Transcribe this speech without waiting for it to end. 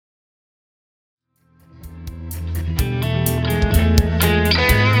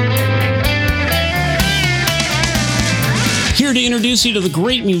here to introduce you to the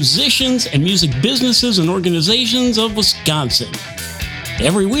great musicians and music businesses and organizations of Wisconsin.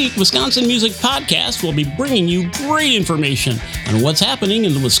 Every week, Wisconsin Music Podcast will be bringing you great information on what's happening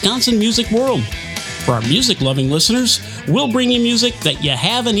in the Wisconsin music world. For our music-loving listeners, we'll bring you music that you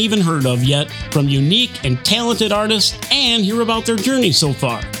haven't even heard of yet from unique and talented artists and hear about their journey so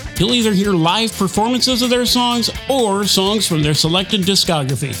far. You'll either hear live performances of their songs or songs from their selected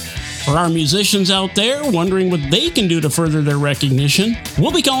discography. For our musicians out there wondering what they can do to further their recognition,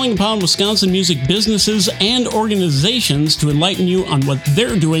 we'll be calling upon Wisconsin music businesses and organizations to enlighten you on what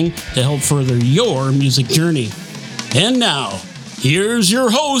they're doing to help further your music journey. And now, here's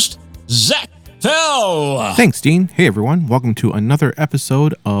your host, Zach Fell. Thanks, Dean. Hey, everyone. Welcome to another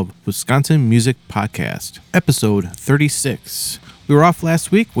episode of Wisconsin Music Podcast, episode 36. We were off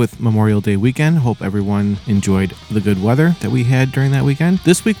last week with Memorial Day weekend. Hope everyone enjoyed the good weather that we had during that weekend.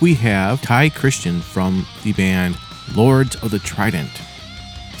 This week we have Ty Christian from the band Lords of the Trident.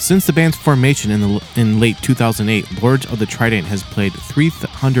 Since the band's formation in late 2008, Lords of the Trident has played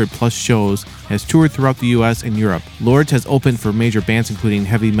 300 plus shows, has toured throughout the US and Europe. Lords has opened for major bands including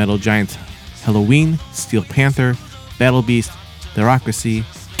heavy metal giants Helloween, Steel Panther, Battle Beast, Theocracy,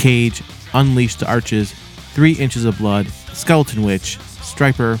 Cage, Unleash the Arches, 3 Inches of Blood, Skeleton Witch,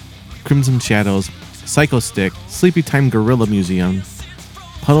 Striper, Crimson Shadows, Psycho Stick, Sleepy Time Gorilla Museum,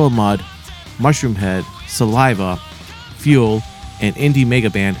 Puddle of Mud, Mushroom Head, Saliva, Fuel, and Indie Mega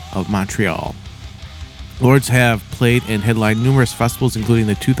Band of Montreal. Lords have played and headlined numerous festivals, including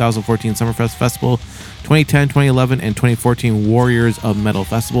the 2014 Summerfest Festival, 2010, 2011, and 2014 Warriors of Metal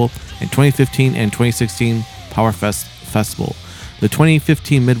Festival, and 2015 and 2016 Powerfest Festival, the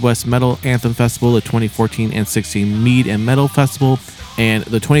 2015 Midwest Metal Anthem Festival, the 2014 and 16 Mead and Metal Festival, and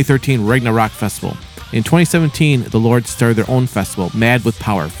the 2013 Ragnarok Festival. In 2017, the Lords started their own festival, Mad with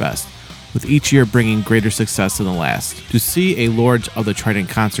Power Fest, with each year bringing greater success than the last. To see a Lords of the Trident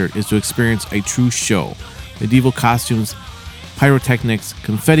concert is to experience a true show. Medieval costumes, pyrotechnics,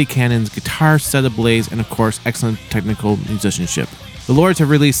 confetti cannons, guitars set ablaze, and of course, excellent technical musicianship. The Lords have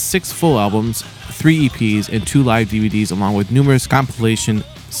released 6 full albums, 3 EPs, and 2 live DVDs, along with numerous compilation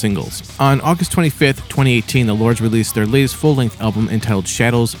singles. On August 25th, 2018, the Lords released their latest full-length album entitled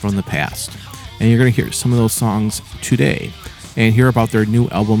Shadows from the Past. And you're going to hear some of those songs today and hear about their new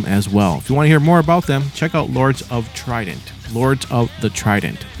album as well. If you want to hear more about them, check out Lords of Trident,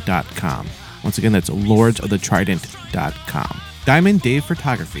 lordsofthetrident.com. Once again, that's lordsofthetrident.com. Diamond Dave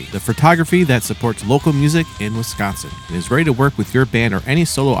Photography, the photography that supports local music in Wisconsin, and is ready to work with your band or any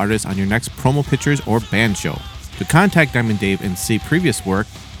solo artist on your next promo pictures or band show. To contact Diamond Dave and see previous work,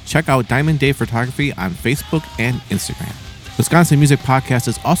 check out Diamond Dave Photography on Facebook and Instagram. Wisconsin Music Podcast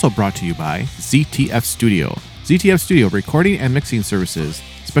is also brought to you by ZTF Studio. ZTF Studio recording and mixing services,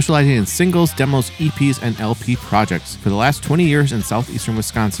 specializing in singles, demos, EPs, and LP projects for the last 20 years in southeastern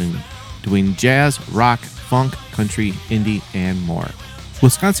Wisconsin, doing jazz, rock, funk, country, indie, and more.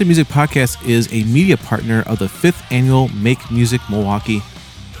 Wisconsin Music Podcast is a media partner of the 5th annual Make Music Milwaukee,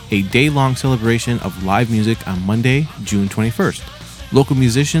 a day-long celebration of live music on Monday, June 21st. Local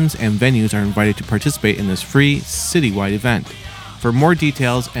musicians and venues are invited to participate in this free citywide event. For more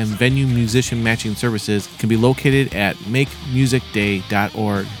details and venue musician matching services can be located at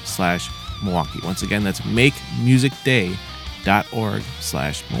makemusicday.org/Milwaukee. Once again, that's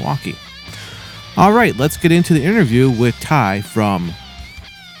makemusicday.org/Milwaukee. All right, let's get into the interview with Ty from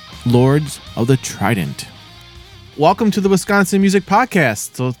Lords of the Trident. Welcome to the Wisconsin Music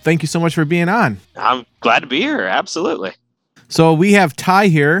Podcast. So thank you so much for being on. I'm glad to be here. Absolutely. So we have Ty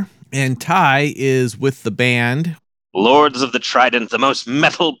here, and Ty is with the band Lords of the Trident, the most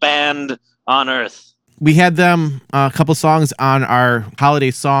metal band on earth. We had them a couple songs on our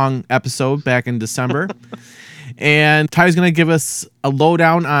holiday song episode back in December. And Ty's going to give us a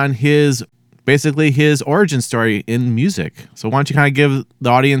lowdown on his origin story in music. So why don't you kind of give the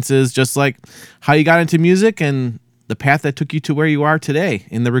audiences just like how you got into music and the path that took you to where you are today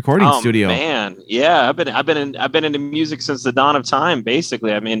in the recording studio. Man, yeah, I've been into music since the dawn of time.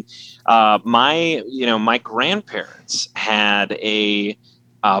 Basically, I mean, my grandparents had a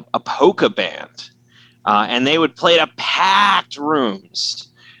polka band, and they would play at packed rooms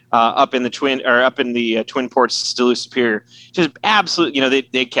up in the Twin Ports, Duluth Superior. Just absolutely,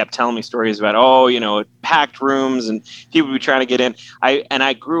 they kept telling me stories about packed rooms and people would be trying to get in.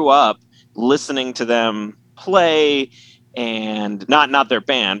 I grew up listening to them play, and not their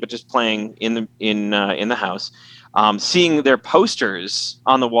band, but just playing in the house. Seeing their posters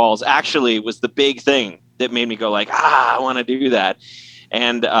on the walls actually was the big thing that made me go I want to do that.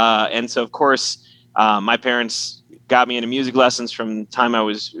 And so of course my parents got me into music lessons from the time I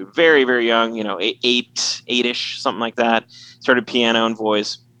was very, very young, you know, eight-ish, something like that. Started piano and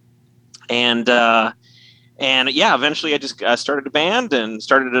voice. And yeah, eventually I just started a band and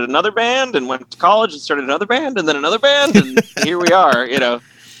started another band and went to college and started another band and then another band. And here we are, you know.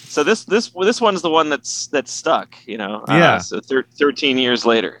 So this one's the one that's stuck, you know. Yeah. So 13 years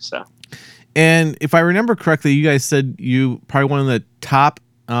later. So. And if I remember correctly, you guys said you probably one of the top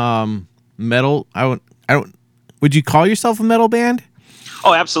metal. Would you call yourself a metal band?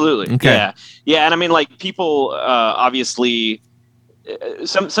 Oh, absolutely. Okay. Yeah. And I mean, like, people obviously.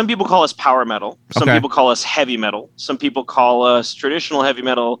 Some people call us power metal. Some people call us heavy metal. Some people call us traditional heavy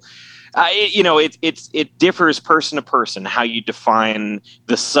metal. You know, it differs person to person how you define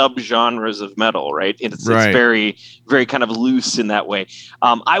the subgenres of metal, right? It's very, very kind of loose in that way.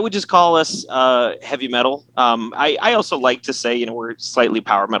 I would just call us heavy metal. I also like to say, you know, we're slightly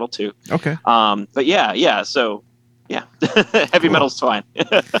power metal too. Okay. But yeah. So yeah, heavy metal's fine.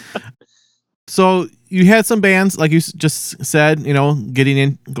 So you had some bands, like you just said, you know,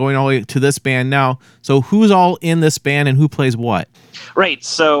 going all the way to this band now. So who's all in this band and who plays what? Right.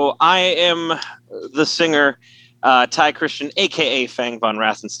 So I am the singer, Ty Christian, a.k.a. Fang von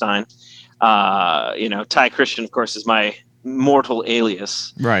Rathenstein. You know, Ty Christian, of course, is my mortal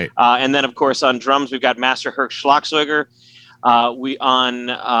alias. Right. And then, of course, on drums, we've got Master Herc Schlagzeuger.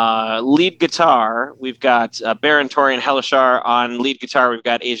 On lead guitar, we've got Baron Torian Helishar. On lead guitar, we've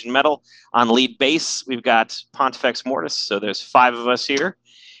got Asian Metal. On lead bass, we've got Pontifex Mortis. So there's 5 of us here.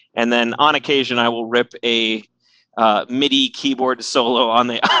 And then on occasion, I will rip a MIDI keyboard solo on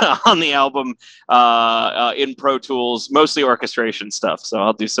the on the album in Pro Tools, mostly orchestration stuff. So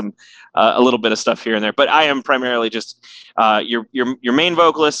I'll do some a little bit of stuff here and there. But I am primarily just your main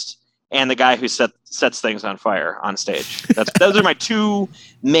vocalist and the guy who sets things on fire on stage. Those are my 2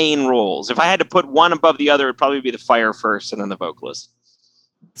 main roles. If I had to put one above the other, it'd probably be the fire first and then the vocalist.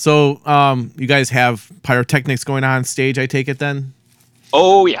 So you guys have pyrotechnics going on stage, I take it then?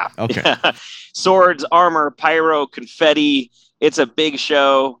 Oh, yeah. Okay. Swords, armor, pyro, confetti. It's a big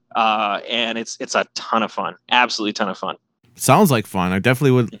show, and it's a ton of fun. Absolutely ton of fun. Sounds like fun. I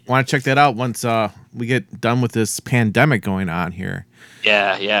definitely would want to check that out once we get done with this pandemic going on here.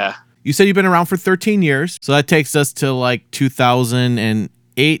 Yeah. You said you've been around for 13 years, so that takes us to like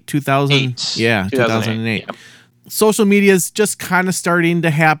 2008, 2000. Yeah, 2008. Yeah. Social media is just kind of starting to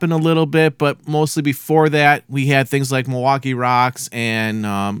happen a little bit, but mostly before that, we had things like Milwaukee Rocks and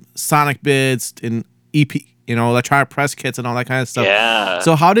Sonic Bids and EP, you know, electronic press kits and all that kind of stuff. Yeah.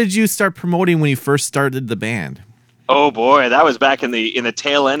 So how did you start promoting when you first started the band? Oh boy, that was back in the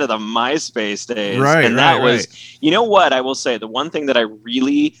tail end of the MySpace days. Right. And that was, you know what, I will say, the one thing that I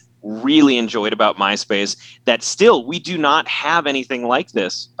really enjoyed about MySpace that still we do not have anything like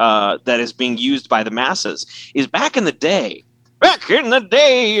this that is being used by the masses is back in the day,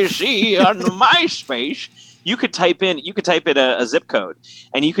 you see, on MySpace, you could type in a zip code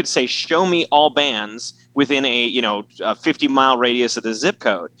and you could say, show me all bands within a 50-mile radius of the zip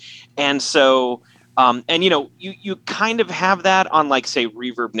code. And so and you know, you kind of have that on, like, say,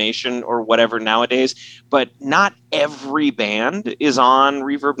 Reverb Nation or whatever nowadays, but not every band is on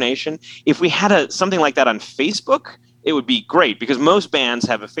Reverb Nation. If we had something like that on Facebook, it would be great because most bands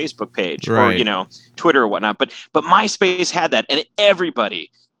have a Facebook page or, you know, Twitter or whatnot. But MySpace had that, and everybody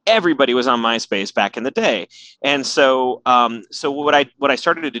was on MySpace back in the day. And so what I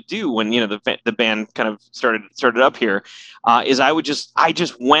started to do when, you know, the band kind of started up here is I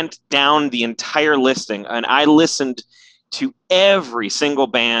just went down the entire listing and I listened to every single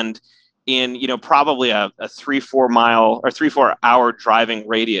band in, you know, probably a 3-4 mile or 3-4 hour driving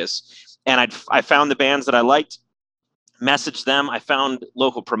radius. And I found the bands that I liked, messaged them. I found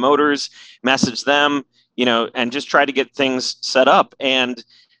local promoters, messaged them, you know, and just tried to get things set up. And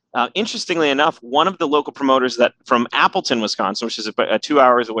interestingly enough, one of the local promoters from Appleton, Wisconsin, which is about 2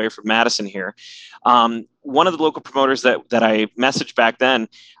 hours away from Madison here, one of the local promoters that I messaged back then,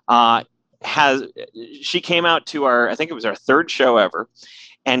 she came out to I think it was our 3rd show ever,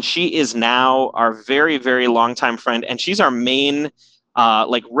 and she is now our very, very longtime friend, and she's our main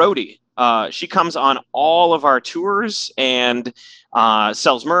roadie. She comes on all of our tours and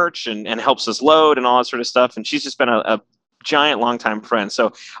sells merch and helps us load and all that sort of stuff, and she's just been a giant longtime friend.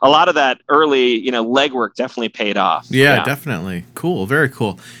 So a lot of that early, you know, legwork definitely paid off. Yeah, definitely. Cool. Very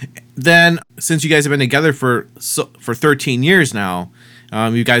cool. Then since you guys have been together for 13 years now,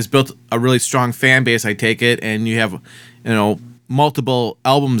 you guys built a really strong fan base, I take it, and you have, you know, multiple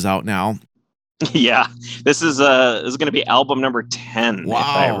albums out now. Yeah. This is going to be album number 10. Wow. If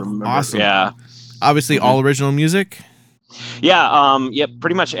I remember. Awesome. Yeah. Obviously all original music. Yeah,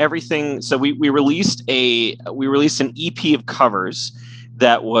 pretty much everything. So we released an EP of covers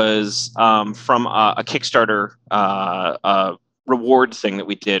that was from a Kickstarter reward thing that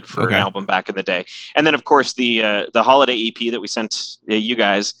we did for an Okay. album back in the day, and then of course the holiday EP that we sent you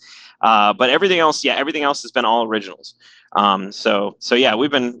guys. But everything else has been all originals. So yeah,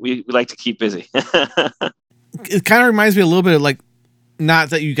 we like to keep busy. It kind of reminds me a little bit of like, not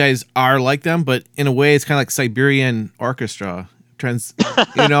that you guys are like them, but in a way, it's kind of like Siberian Orchestra.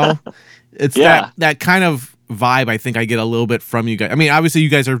 You know, it's Yeah. that kind of vibe. I think I get a little bit from you guys. I mean, obviously, you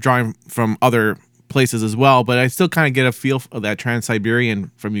guys are drawing from other places as well, but I still kind of get a feel of that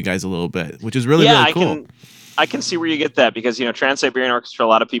Trans-Siberian from you guys a little bit, which is really really cool. I can see where you get that because Trans-Siberian Orchestra, a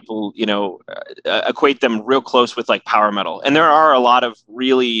lot of people equate them real close with like power metal, and there are a lot of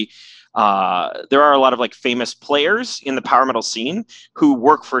like famous players in the power metal scene who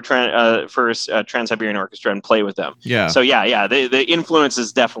work for Trans-Siberian Orchestra and play with them. Yeah. So yeah, the influence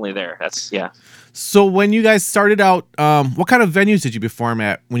is definitely there. So when you guys started out, what kind of venues did you perform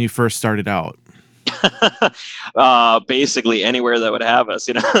at when you first started out? Basically anywhere that would have us,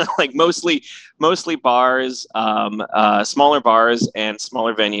 like mostly bars, smaller bars and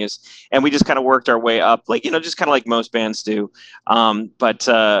smaller venues, and we just kind of worked our way up, like just kind of like most bands do. But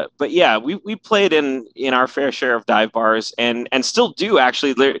yeah, we played in our fair share of dive bars and still do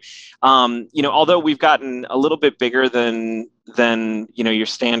actually. Although we've gotten a little bit bigger than your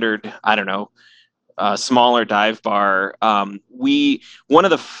standard, I don't know, smaller dive bar. One of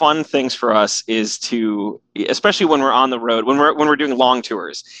the fun things for us is to, especially when we're on the road, when we're doing long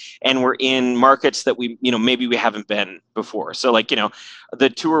tours and we're in markets that maybe we haven't been before. So like, the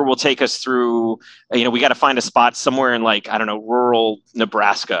tour will take us through, we got to find a spot somewhere in like, I don't know, rural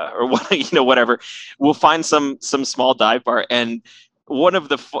Nebraska or whatever. We'll find some small dive bar, and one of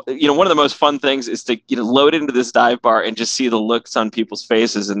the most fun things is to load into this dive bar and just see the looks on people's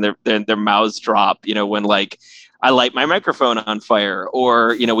faces and their mouths drop when like I light my microphone on fire,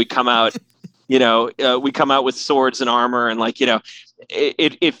 or we come out with swords and armor, and like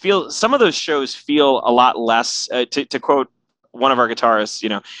it feels, some of those shows feel a lot less, to quote one of our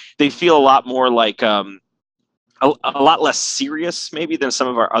guitarists, they feel a lot more like a lot less serious maybe than some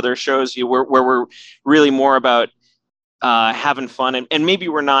of our other shows, where we're really more about having fun, and maybe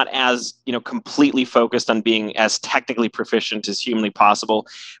we're not as completely focused on being as technically proficient as humanly possible,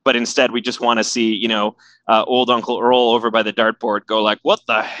 but instead we just want to see old Uncle Earl over by the dartboard go like, what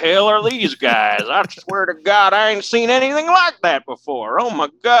the hell are these guys? I swear to God, I ain't seen anything like that before. Oh my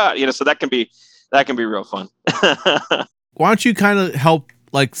God. So that can be real fun. Why don't you kind of help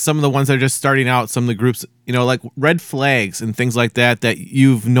like some of the ones that are just starting out, some of the groups, like Red Flags and things like that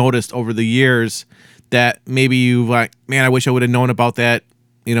you've noticed over the years that maybe you like, man, I wish I would have known about that,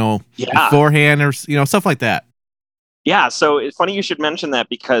 beforehand, or stuff like that. Yeah, so it's funny you should mention that,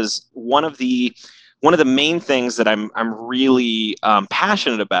 because one of the main things that I'm really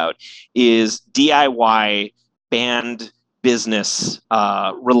passionate about is DIY band business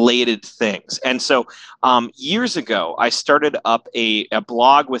related things. And so years ago, I started up a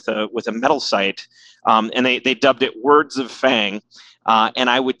blog with a metal site, and they dubbed it Words of Fang. And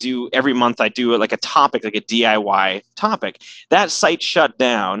I would do, every month I do like a topic, like a DIY topic. That site shut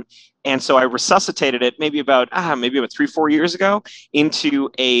down. And so I resuscitated it maybe about 3-4 years ago into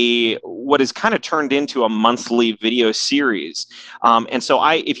what is kind of turned into a monthly video series. And so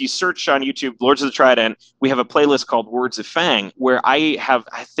if you search on YouTube, Lords of the Trident, we have a playlist called Words of Fang, where I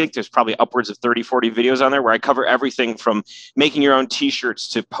think there's probably upwards of 30-40 videos on there where I cover everything from making your own t-shirts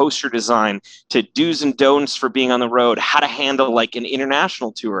to poster design to do's and don'ts for being on the road, how to handle like an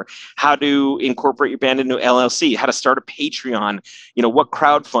international tour, how to incorporate your band into LLC, how to start a Patreon, what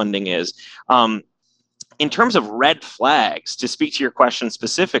crowdfunding is. In terms of red flags, to speak to your question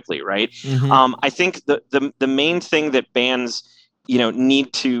specifically, right? Mm-hmm. I think the main thing that bands,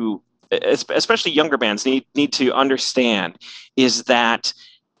 need to, especially younger bands, need to understand is that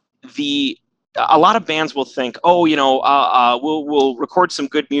a lot of bands will think, we'll record some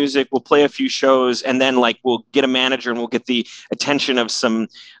good music, we'll play a few shows, and then like we'll get a manager and we'll get the attention of some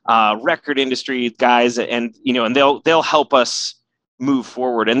record industry guys, and and they'll help us move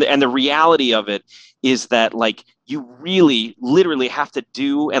forward. And the reality of it is that like you really literally have to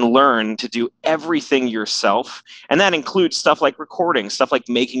do and learn to do everything yourself. And that includes stuff like recording, stuff like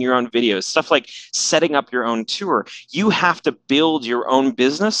making your own videos, stuff like setting up your own tour. You have to build your own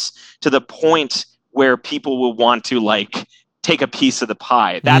business to the point where people will want to like take a piece of the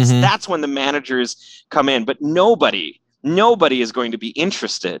pie. That's when the managers come in. But nobody is going to be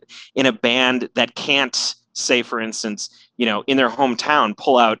interested in a band that can't, say for instance, in their hometown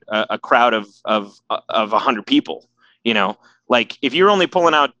pull out a crowd of 100 people. You know, like if you're only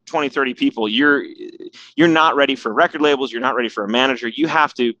pulling out 20, 30 people, you're not ready for record labels. You're not ready for a manager. You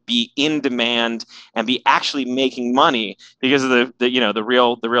have to be in demand and be actually making money, because of the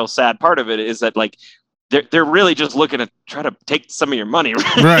real sad part of it is that, like, they're really just looking to try to take some of your money,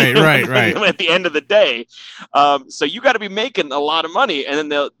 right. at the end of the day. So you got to be making a lot of money, and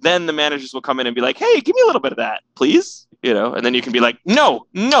then the managers will come in and be like, "Hey, give me a little bit of that, please," and then you can be like, "No,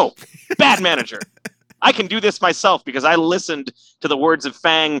 bad manager. I can do this myself because I listened to the Words of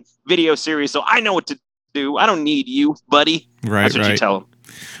Fang video series, so I know what to do. I don't need you, buddy." Right, That's what you tell them.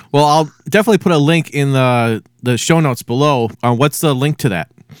 Well, I'll definitely put a link in the show notes below. What's the link to that?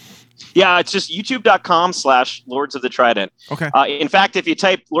 Yeah, it's just youtube.com/Lords of the Trident. Okay. In fact, if you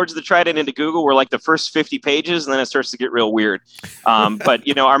type Lords of the Trident into Google, we're like the first 50 pages, and then it starts to get real weird. But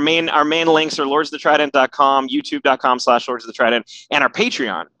our main links are lordsofthetrident.com, youtube.com/Lords of the Trident, and our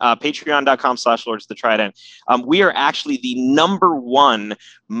Patreon, patreon.com/Lords of the Trident. We are actually the #1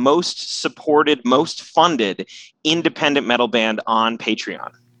 most supported, most funded independent metal band on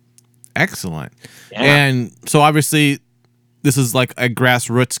Patreon. Excellent. Yeah. And so obviously, this is like a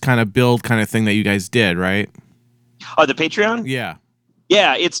grassroots kind of build kind of thing that you guys did, right? Oh, the Patreon? Yeah.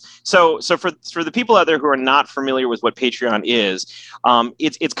 Yeah, it's so for the people out there who are not familiar with what Patreon is,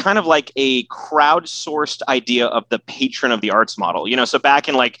 it's kind of like a crowdsourced idea of the patron of the arts model. So back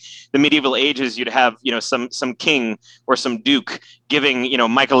in like the medieval ages, you'd have some king or some duke giving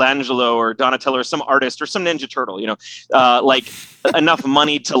Michelangelo or Donatello or some artist or some Ninja Turtle like enough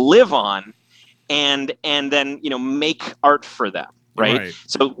money to live on, and then make art for them. Right.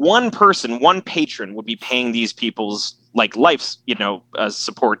 So one patron would be paying these people's like life's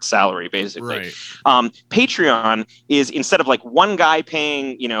support salary, basically. Right. Patreon is, instead of like one guy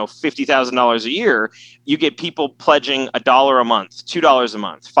paying $50,000 a year, you get people pledging $1 a month, $2 a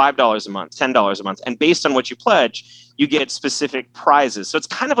month, $5 a month, $10 a month, and based on what you pledge, you get specific prizes. So it's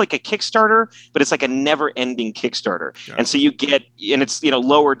kind of like a Kickstarter, but it's like a never-ending Kickstarter. Gotcha. And so you get, and it's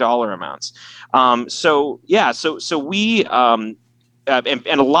lower dollar amounts. So we.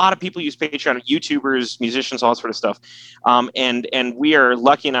 And a lot of people use Patreon, YouTubers, musicians, all that sort of stuff. And we are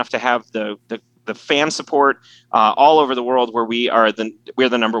lucky enough to have the fan support all over the world, where we're the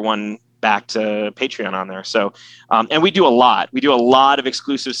 #1 backed Patreon on there. So, and we do a lot. We do a lot of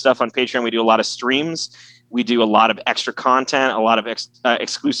exclusive stuff on Patreon. We do a lot of streams. We do a lot of extra content, a lot of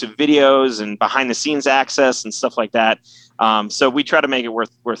exclusive videos and behind the scenes access and stuff like that. So we try to make it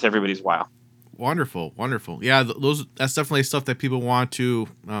worth everybody's while. Wonderful. Yeah, that's definitely stuff that people want to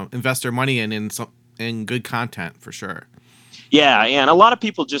invest their money in good content, for sure. Yeah, and a lot of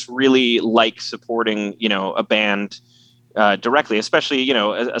people just really like supporting, a band directly, especially,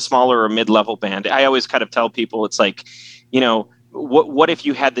 a smaller or mid-level band. I always kind of tell people, it's like, what if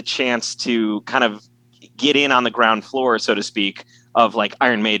you had the chance to kind of get in on the ground floor, so to speak, of like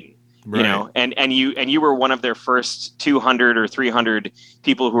Iron Maiden. Right. And you were one of their first 200 or 300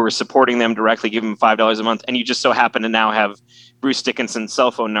 people who were supporting them directly, giving them $5 a month, and you just so happen to now have Bruce Dickinson's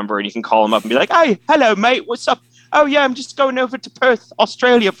cell phone number, and you can call him up and be like, "Hey, hello, mate, what's up? Oh yeah, I'm just going over to Perth,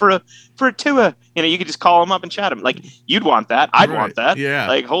 Australia for a tour." You could just call him up and chat him. Like, you'd want that, I'd want that. Yeah.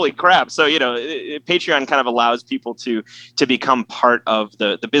 Like, holy crap! So Patreon kind of allows people to become part of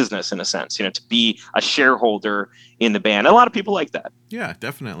the business, in a sense. To be a shareholder in the band. A lot of people like that. Yeah,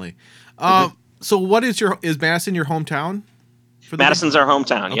 definitely. So what is Madison your hometown? Madison's our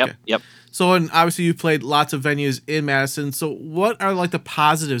hometown. Okay. Yep. So, and obviously you played lots of venues in Madison. So what are like the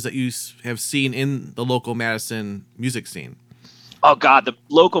positives that you have seen in the local Madison music scene? Oh God, the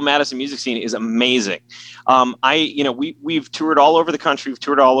local Madison music scene is amazing. We've toured all over the country. We've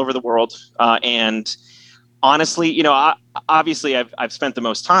toured all over the world. And honestly, obviously I've spent the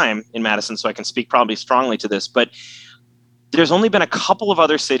most time in Madison, so I can speak probably strongly to this, but there's only been a couple of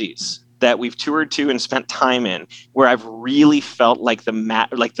other cities that we've toured to and spent time in where I've really felt like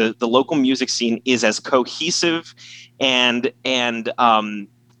the local music scene is as cohesive and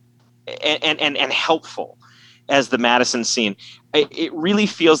helpful as the Madison scene. It really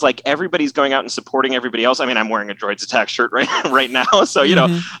feels like everybody's going out and supporting everybody else. I mean, I'm wearing a Droids Attack shirt right now, so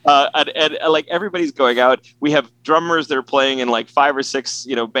and like everybody's going out. We have drummers that are playing in like 5 or 6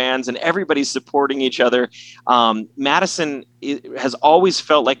 bands, and everybody's supporting each other. Madison has always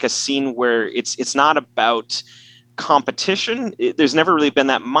felt like a scene where it's not about competition. There's never really been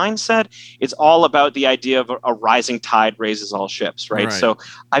that mindset. It's all about the idea of a rising tide raises all ships, right? So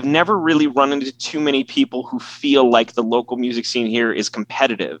I've never really run into too many people who feel like the local music scene here is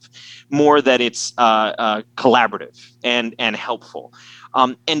competitive, more that it's collaborative and helpful.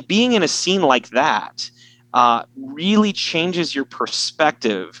 And being in a scene like that really changes your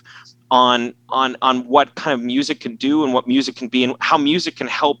perspective on what kind of music can do and what music can be and how music can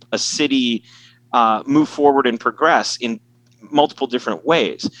help a city move forward and progress in multiple different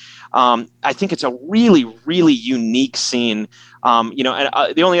ways. I think it's a really, really unique scene. And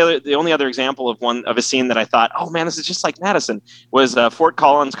the only other example of a scene that I thought, oh man, this is just like Madison, was Fort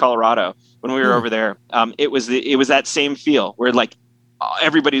Collins, Colorado. When we were over there, it was that same feel where like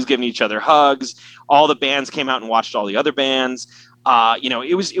everybody's giving each other hugs. All the bands came out and watched all the other bands.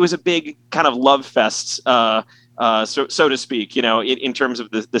 It was a big kind of love fest, so to speak. In terms of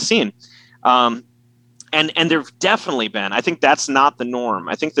the scene. And there've definitely been, I think that's not the norm.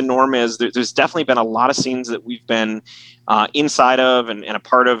 I think the norm is there's definitely been a lot of scenes that we've been inside of and a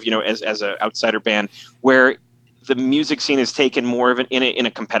part of, as an outsider band, where the music scene is taken more of in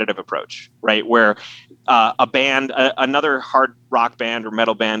a competitive approach, right? Where a band, another hard rock band or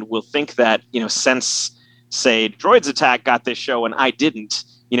metal band will think that, since, say, Droids Attack got this show and I didn't,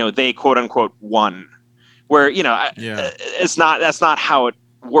 they quote unquote won. Where, that's not how it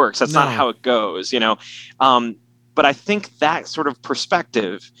works. That's not how it goes, but I think that sort of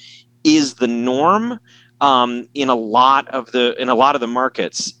perspective is the norm in a lot of the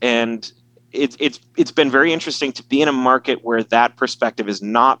markets, and it's been very interesting to be in a market where that perspective is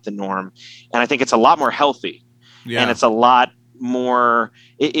not the norm, and I think it's a lot more healthy, and it's a lot more.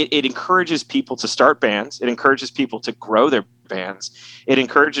 It encourages people to start bands. It encourages people to grow their bands. It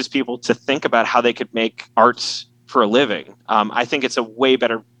encourages people to think about how they could make arts for a living. I think it's a way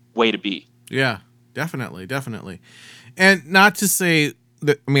better way to be. Yeah, definitely. And not to say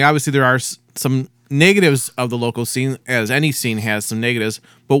that, obviously there are some negatives of the local scene, as any scene has some negatives,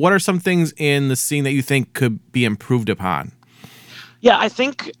 but what are some things in the scene that you think could be improved upon? Yeah, I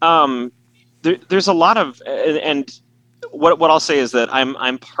think there's a lot of, and what I'll say is that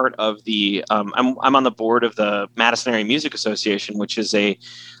I'm part of the, I'm on the board of the Madison Area Music Association, which is a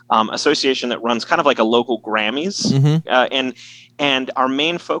association that runs kind of like a local Grammys, and our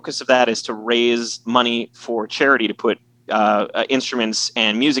main focus of that is to raise money for charity to put instruments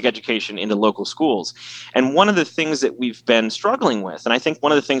and music education into local schools. And one of the things that we've been struggling with, and I think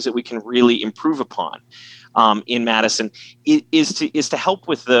one of the things that we can really improve upon in Madison, is to help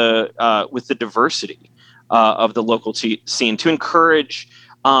with the diversity of the local scene, to encourage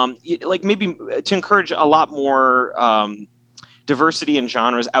to encourage a lot more diversity in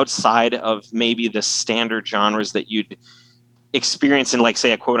genres outside of maybe the standard genres that you'd experience in, like,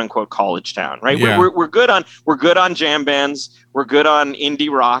 say, a quote unquote college town, right? Yeah. We're good on jam bands. We're good on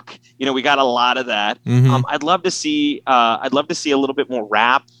indie rock. We got a lot of that. I'd love to see a little bit more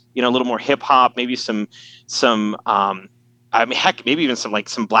rap, a little more hip hop, maybe some heck, maybe even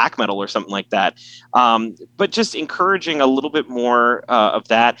some black metal or something like that. But just encouraging a little bit more of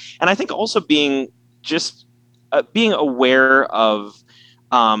that. And I think also being aware of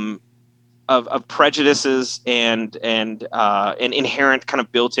prejudices and inherent kind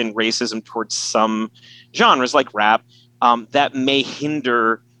of built-in racism towards some genres like rap that may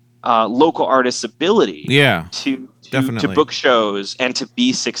hinder local artists' ability to book shows and to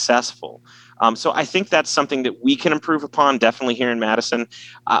be successful. So I think that's something that we can improve upon, definitely here in Madison.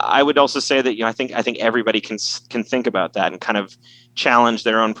 I would also say that I think everybody can think about that and kind of challenge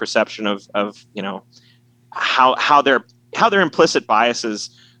their own perception of how their implicit biases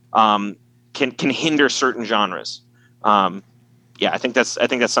can hinder certain genres. I think that's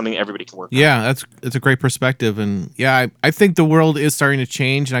something everybody can work on. Yeah, that's a great perspective, and I think the world is starting to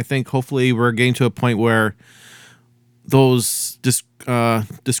change, and I think hopefully we're getting to a point where those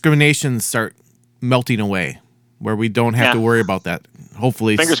discriminations start melting away, where we don't have to worry about that.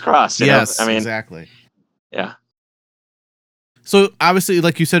 Hopefully, fingers crossed. Yes, exactly. Yeah. So obviously,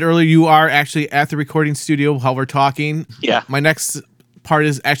 like you said earlier, you are actually at the recording studio while we're talking. Yeah. My next part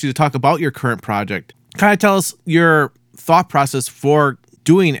is actually to talk about your current project. Kind of tell us your thought process for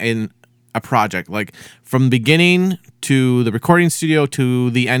doing a project, like from the beginning to the recording studio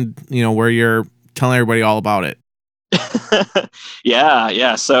to the end, where you're telling everybody all about it.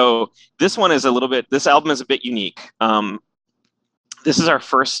 Yeah. So this album is a bit unique. This is our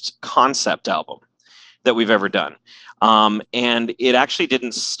first concept album that we've ever done. And it actually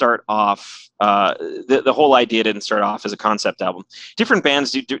didn't start off, the whole idea didn't start off as a concept album. Different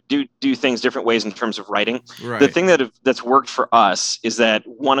bands do things different ways in terms of writing. Right. The thing that's worked for us is that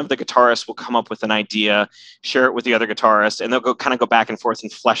one of the guitarists will come up with an idea, share it with the other guitarist, and they'll go back and forth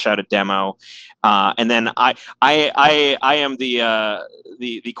and flesh out a demo. And then I am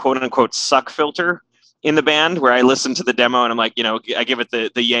the quote unquote suck filter in the band where I listen to the demo and I'm like, I give it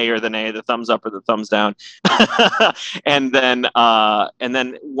the yay or the nay, the thumbs up or the thumbs down. and then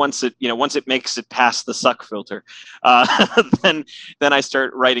once it makes it past the suck filter, then I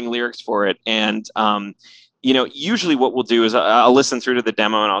start writing lyrics for it. And usually what we'll do is I'll listen through to the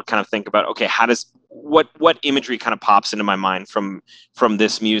demo and I'll kind of think about, okay, what imagery kind of pops into my mind from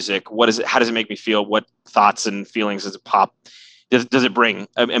this music? How does it make me feel? What thoughts and feelings does it pop? Does it bring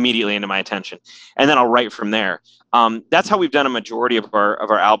immediately into my attention? And then I'll write from there. That's how we've done a majority of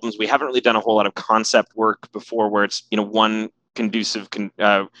our albums. We haven't really done a whole lot of concept work before, where it's one conducive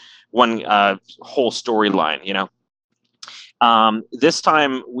one whole storyline. This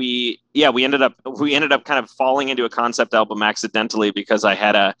time we ended up kind of falling into a concept album accidentally, because I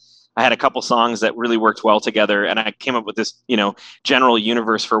had a couple songs that really worked well together, and I came up with this general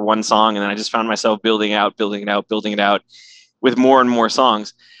universe for one song, and then I just found myself building it out with more and more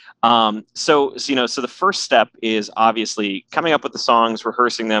songs. So the first step is obviously coming up with the songs,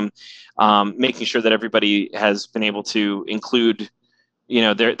 rehearsing them, making sure that everybody has been able to include,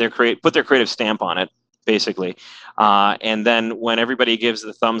 put their creative stamp on it, basically. And then when everybody gives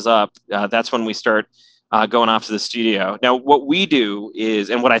the thumbs up, that's when we start going off to the studio. Now, what we do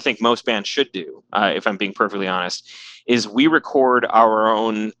is, and what I think most bands should do, if I'm being perfectly honest, is we record our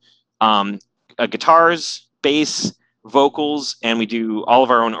own guitars, bass, vocals, and we do all of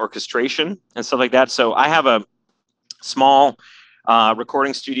our own orchestration and stuff like that. So I have a small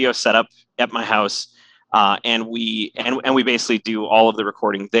recording studio set up at my house, and we basically do all of the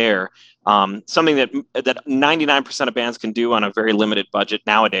recording there. Something that 99% of bands can do on a very limited budget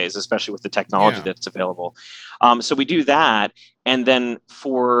nowadays, especially with the technology that's available. So we do that, and then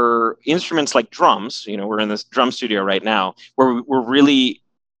for instruments like drums, we're in this drum studio right now, where we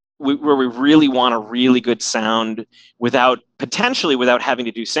really want a really good sound without having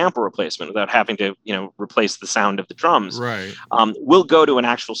to do sample replacement, without having to, replace the sound of the drums. Right. We'll go to an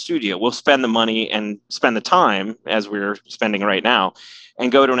actual studio. We'll spend the money and spend the time, as we're spending right now,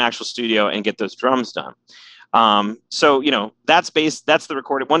 and go to an actual studio and get those drums done. So that's the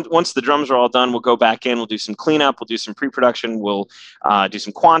recording. Once the drums are all done, we'll go back in, we'll do some cleanup, we'll do some pre-production, we'll do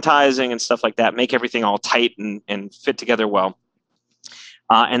some quantizing and stuff like that, make everything all tight and fit together well.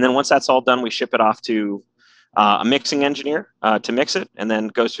 And then once that's all done, we ship it off to a mixing engineer to mix it, and then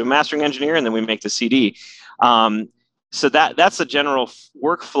goes to a mastering engineer, and then we make the CD. So that's the general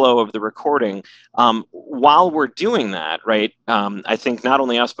workflow of the recording. While we're doing that, right, I think not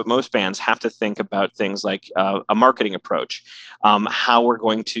only us, but most bands have to think about things like a marketing approach, how we're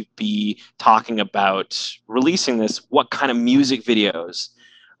going to be talking about releasing this, what kind of music videos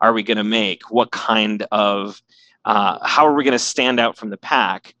are we going to make, what kind of how are we going to stand out from the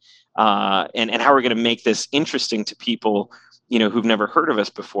pack, and how are we going to make this interesting to people, who've never heard of us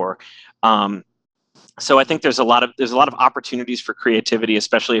before. So I think there's a lot of opportunities for creativity,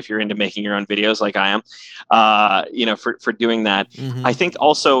 especially if you're into making your own videos like I am, for doing that. Mm-hmm. I think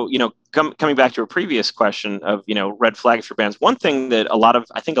also, coming back to a previous question of, red flags for bands, one thing that a lot of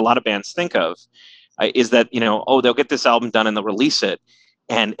bands think of is that, they'll get this album done and they'll release it,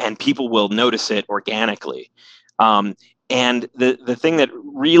 and people will notice it organically. And the thing that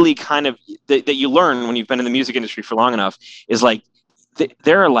really kind of that you learn when you've been in the music industry for long enough is like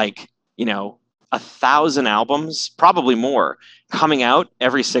there are 1,000 albums, probably more, coming out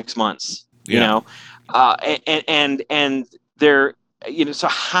every 6 months. And they're so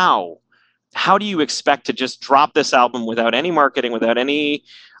how do you expect to just drop this album without any marketing, without any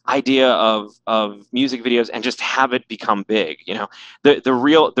idea of music videos, and just have it become big? The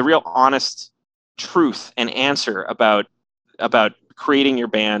real honest truth and answer about creating your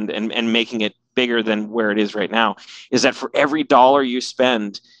band and making it bigger than where it is right now is that for every dollar you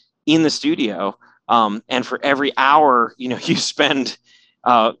spend in the studio, and for every hour you spend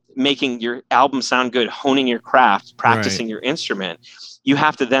making your album sound good, honing your craft, practicing your instrument, you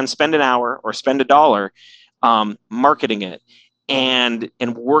have to then spend an hour or spend $1 marketing it and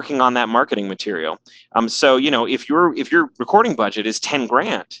working on that marketing material. So if your recording budget is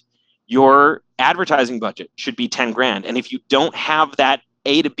 $10,000, your advertising budget should be $10,000. And if you don't have that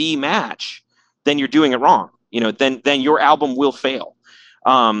A to B match, then you're doing it wrong. Then your album will fail.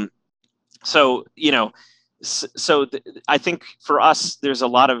 I think for us, there's a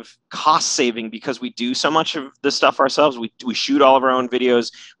lot of cost saving because we do so much of the stuff ourselves. We shoot all of our own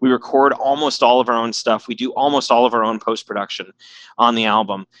videos. We record almost all of our own stuff. We do almost all of our own post-production on the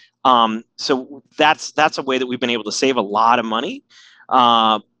album. So that's a way that we've been able to save a lot of money.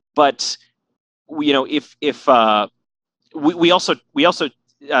 But we also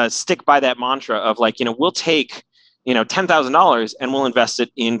stick by that mantra of we'll take $10,000 and we'll invest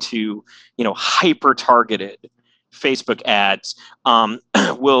it into, hyper targeted Facebook ads.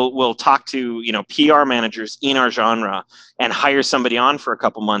 We'll talk to, PR managers in our genre and hire somebody on for a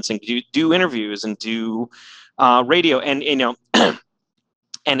couple months and do interviews and do radio and,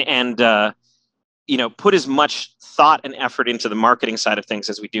 put as much thought and effort into the marketing side of things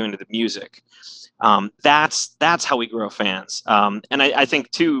as we do into the music. That's how we grow fans. And I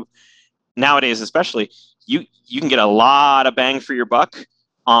think too, nowadays especially, you can get a lot of bang for your buck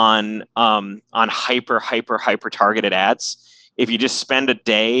on hyper targeted ads if you just spend a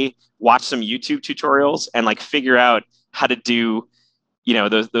day, watch some YouTube tutorials, and like figure out how to do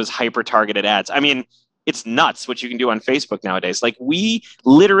those hyper targeted ads. I mean, it's nuts what you can do on Facebook nowadays. Like, we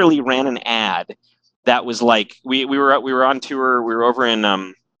literally ran an ad that was like, we were on tour. We were over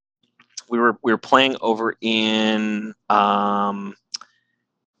in we were playing over in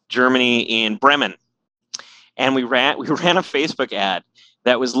Germany, in Bremen, and we ran a Facebook ad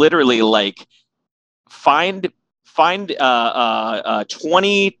that was literally like, find 20 to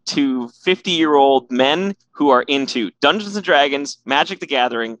 50-year-old men who are into Dungeons and Dragons, Magic the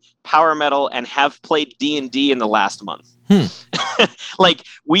Gathering, power metal, and have played D&D in the last month. Like,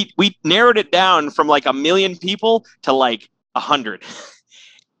 we narrowed it down from like 1 million people to like 100.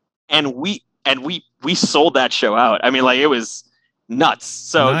 And we sold that show out. I mean, like, it was nuts.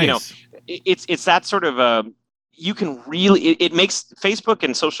 So, nice. It's that sort of you can really, it makes Facebook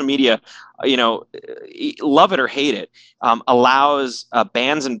and social media, love it or hate it, allows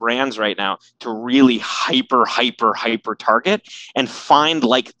bands and brands right now to really hyper target and find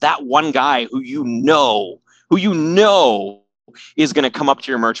like that one guy who is going to come up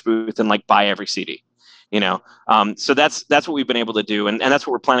to your merch booth and like buy every CD. So that's what we've been able to do, and that's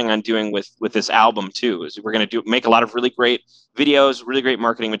what we're planning on doing with this album too. Is we're going to make a lot of really great videos, really great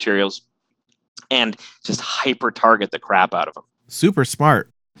marketing materials, and just hyper target the crap out of them. Super smart.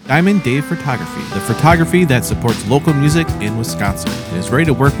 Diamond Dave Photography, the photography that supports local music in Wisconsin, and is ready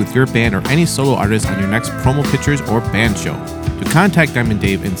to work with your band or any solo artist on your next promo pictures or band show. To contact Diamond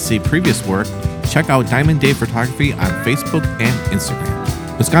Dave and see previous work, check out Diamond Dave Photography on Facebook and Instagram.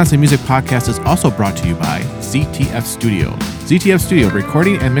 Wisconsin Music Podcast is also brought to you by ZTF Studio. ZTF Studio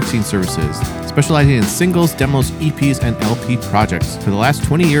recording and mixing services, specializing in singles, demos, EPs, and LP projects for the last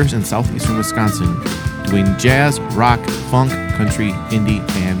 20 years in southeastern Wisconsin, doing jazz, rock, funk, country, indie,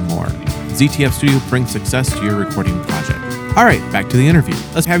 and more. ZTF Studio brings success to your recording project. All right, back to the interview.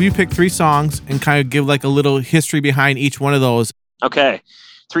 Let's have you pick 3 songs and kind of give like a little history behind each one of those. Okay.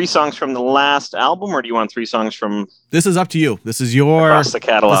 3 songs from the last album, or do you want 3 songs from... This is up to you. This is your... across the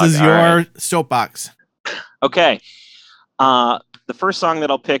catalog. This is your soapbox. Okay. The first song that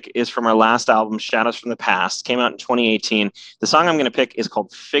I'll pick is from our last album, Shadows from the Past. Came out in 2018. The song I'm going to pick is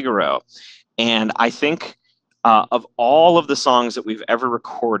called Figaro. And I think of all of the songs that we've ever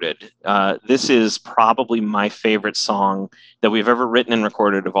recorded, this is probably my favorite song that we've ever written and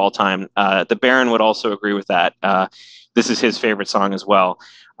recorded of all time. The Baron would also agree with that. This is his favorite song as well.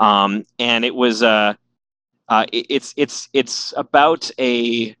 And it was it's about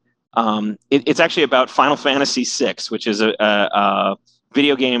a it's actually about Final Fantasy VI, which is a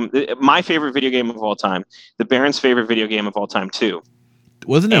video game, my favorite video game of all time, the Baron's favorite video game of all time too.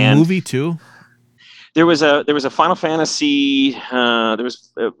 Wasn't it a movie too? There was a Final Fantasy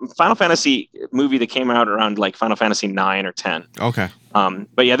Final Fantasy movie that came out around like Final Fantasy 9 or 10. Okay.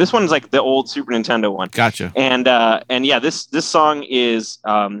 But yeah, this one's like the old Super Nintendo one. Gotcha. And yeah, this song is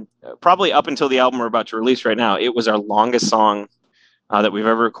probably up until the album we're about to release right now, it was our longest song that we've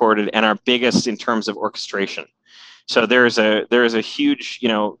ever recorded and our biggest in terms of orchestration. So there is a huge,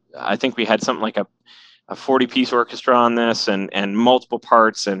 I think we had something like a 40-piece orchestra on this and multiple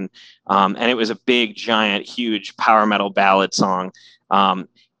parts and it was a big, giant, huge power metal ballad song. The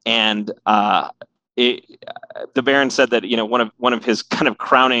Baron said that one of his kind of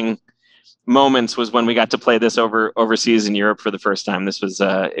crowning moments was when we got to play this overseas in Europe for the first time. This was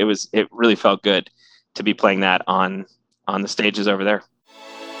it really felt good to be playing that on the stages over there.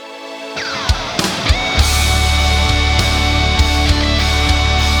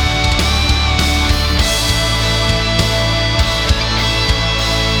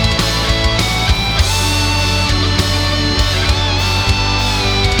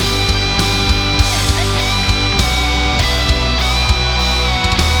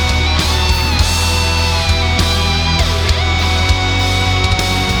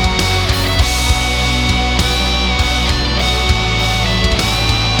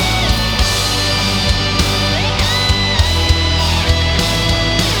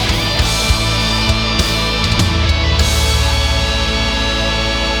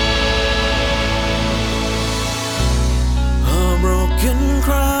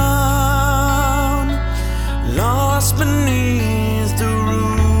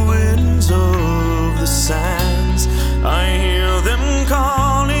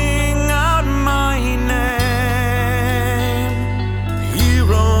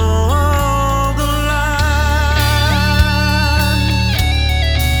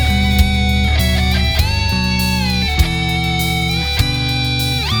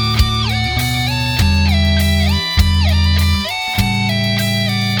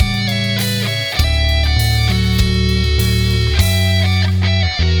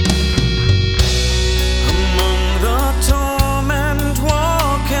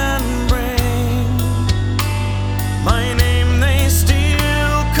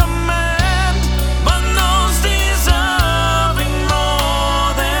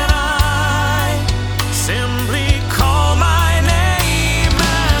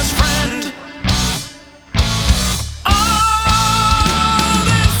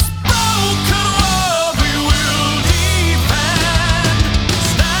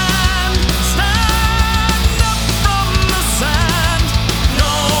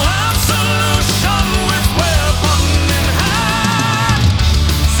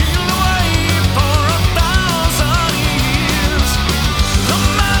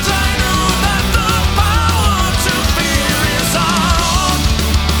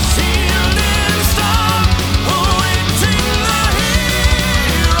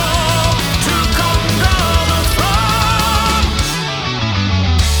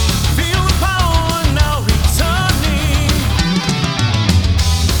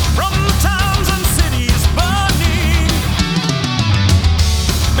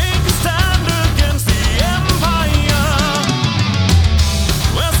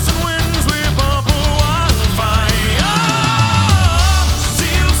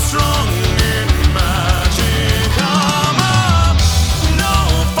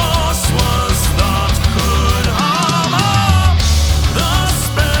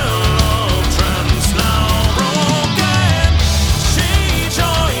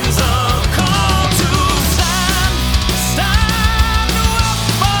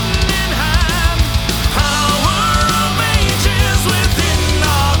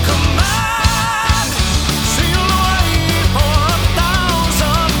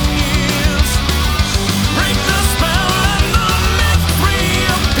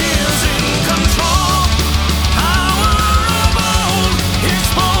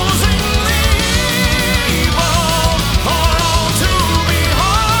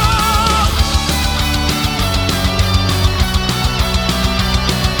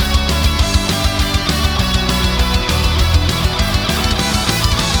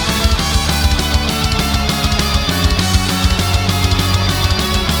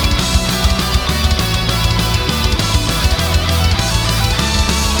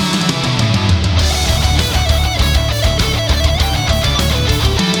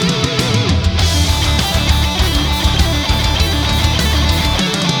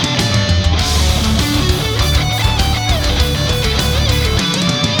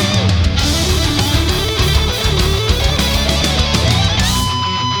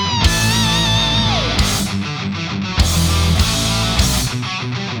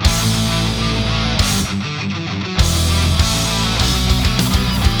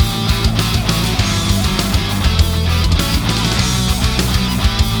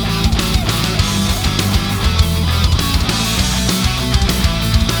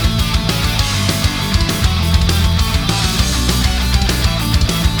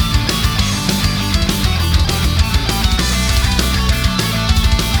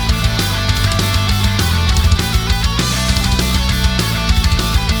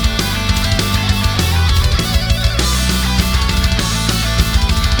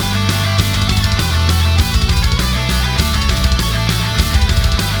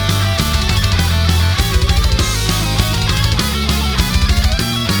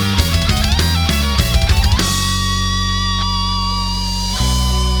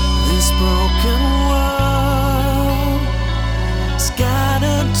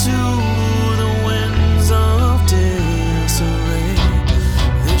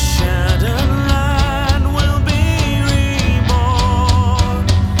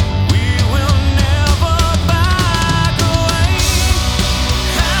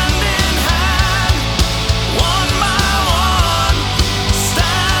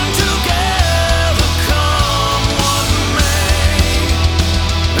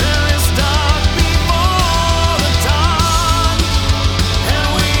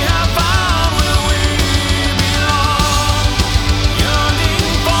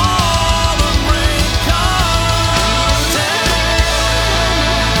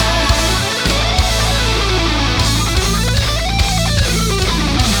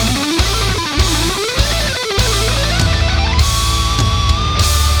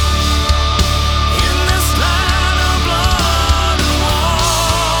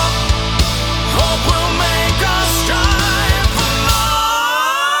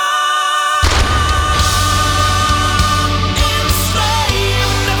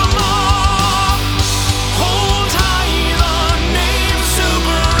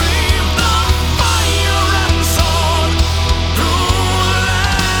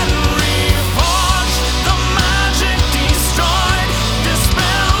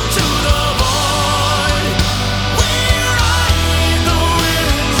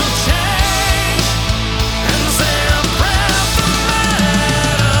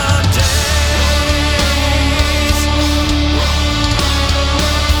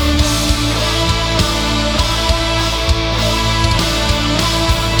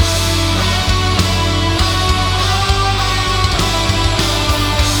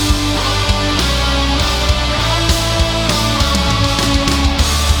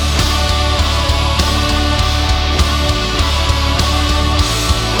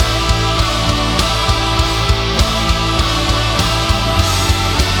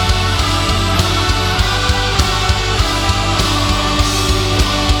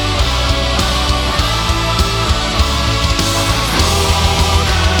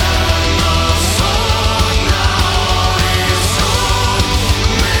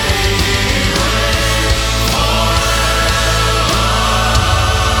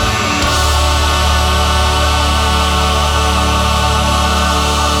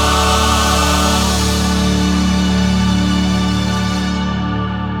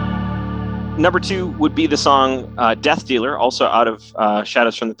 Number 2 would be the song Death Dealer, also out of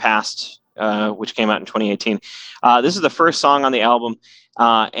Shadows from the Past, which came out in 2018. This is the first song on the album,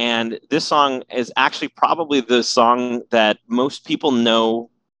 and this song is actually probably the song that most people know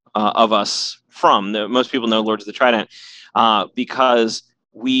of us from. Most people know Lords of the Trident because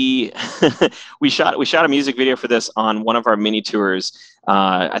we we shot a music video for this on one of our mini tours.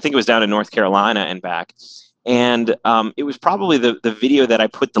 I think it was down in North Carolina and back. And it was probably the video that I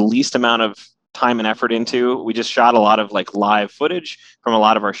put the least amount of time and effort into. We just shot a lot of like live footage from a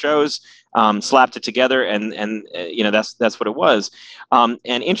lot of our shows, slapped it together, and that's what it was. And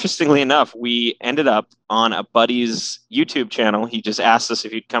interestingly enough, we ended up on a buddy's YouTube channel. He just asked us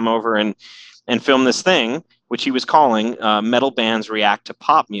if he'd come over and film this thing, which he was calling Metal Bands React to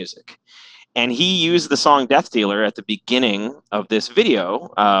Pop Music. And he used the song Death Dealer at the beginning of this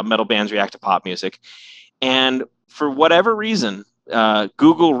video, Metal Bands React to Pop Music. And for whatever reason,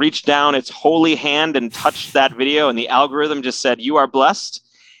 Google reached down its holy hand and touched that video, and the algorithm just said, "You are blessed."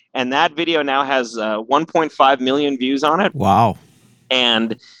 And that video now has 1.5 million views on it. Wow.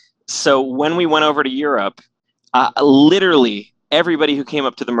 And so when we went over to Europe, literally everybody who came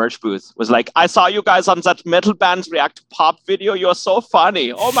up to the merch booth was like, "I saw you guys on that Metal Bands React to Pop video. You're so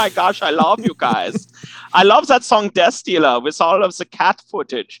funny. Oh my gosh, I love you guys. I love that song Death Dealer with all of the cat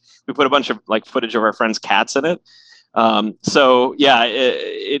footage." We put a bunch of like footage of our friends' cats in it. So yeah,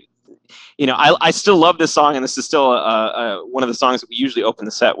 I still love this song, and this is still one of the songs that we usually open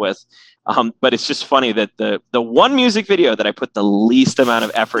the set with. But it's just funny that the one music video that I put the least amount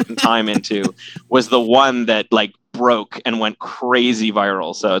of effort and time into was the one that like broke and went crazy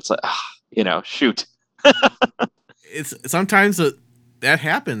viral. So it's like, shoot. It's sometimes that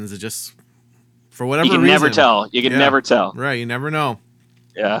happens. It just, for whatever reason. You can never tell. You can never tell. Right. You never know.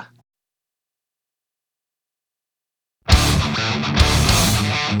 Yeah.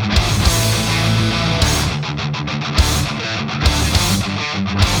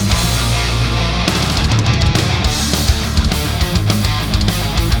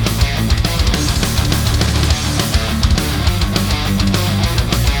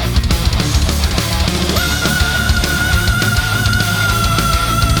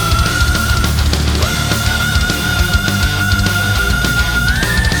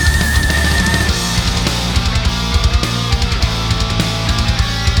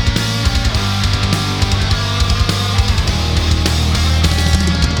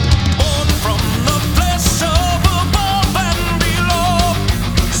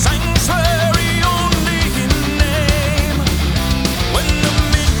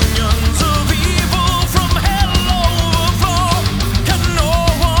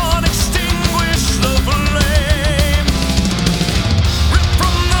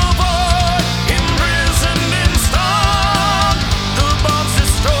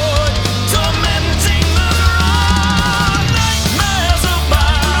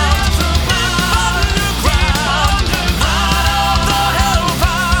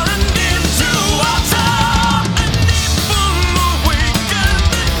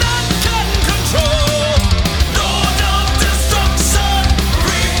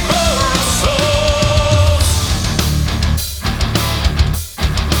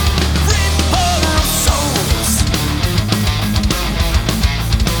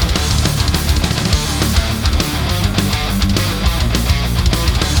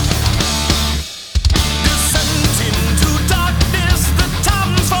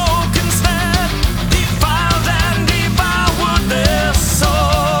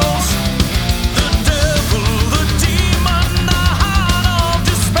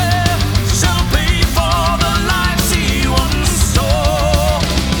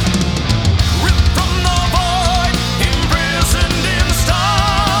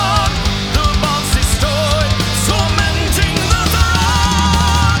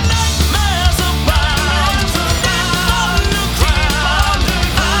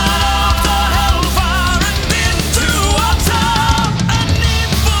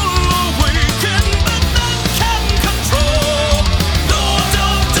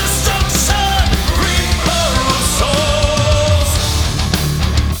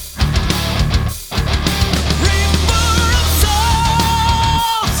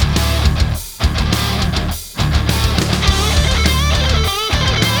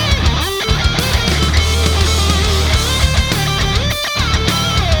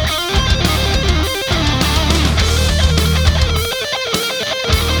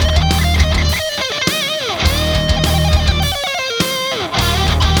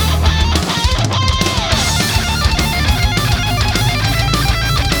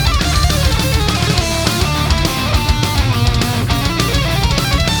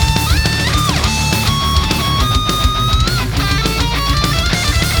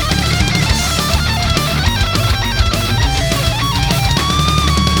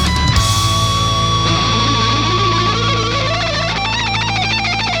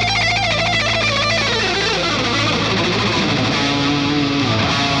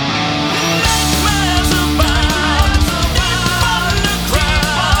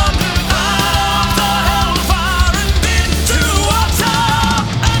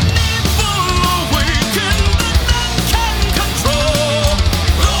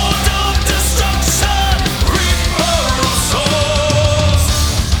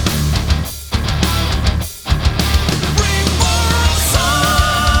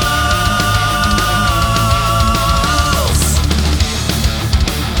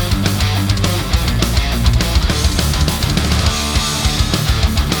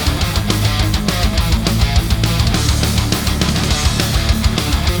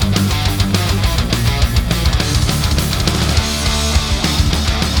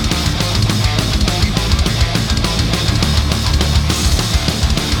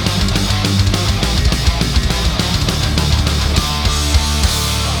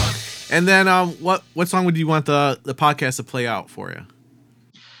 And then what song would you want the podcast to play out for you?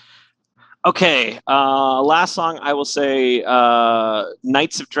 Okay, last song I will say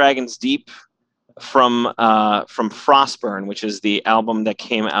Knights of Dragons Deep from Frostburn, which is the album that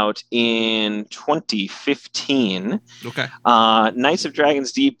came out in 2015. Okay. Knights of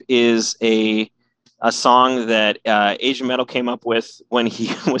Dragons Deep is a song that Asian Metal came up with when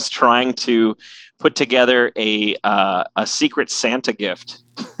he was trying to put together a secret Santa gift.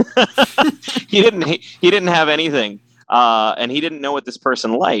 He didn't have anything, and he didn't know what this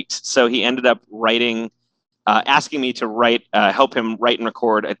person liked, so he ended up asking me to help him write and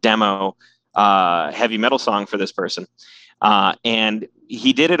record a demo heavy metal song for this person, and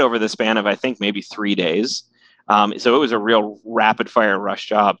he did it over the span of I think maybe 3 days. So it was a real rapid fire rush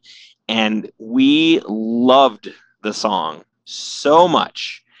job. And we loved the song so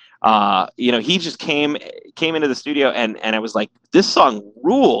much. He just came into the studio and I was like, this song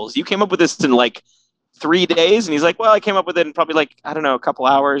rules. You came up with this in like 3 days? And he's like, well, I came up with it in probably like, I don't know, a couple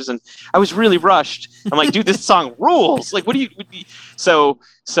hours. And I was really rushed. I'm like, dude, this song rules. Like, what do you? So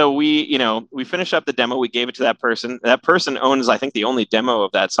we finished up the demo. We gave it to that person. That person owns, I think, the only demo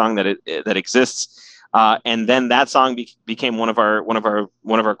of that song that exists. And then that song became one of our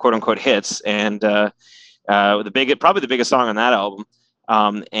quote unquote hits, and probably the biggest song on that album.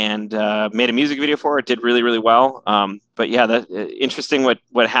 And made a music video for it. Did really, really well. But yeah, that interesting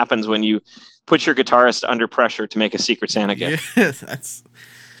what happens when you put your guitarist under pressure to make a Secret Santa gift.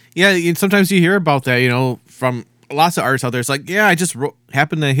 Yeah, sometimes you hear about that, from lots of artists out there. It's like, yeah, I just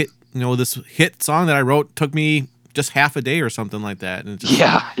happened to hit, this hit song that I wrote took me just half a day or something like that. And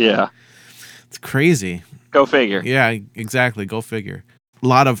yeah. It's crazy. Go figure. Yeah, exactly. Go figure. A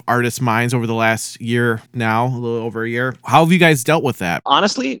lot of artists' minds over the last year now, a little over a year. How have you guys dealt with that?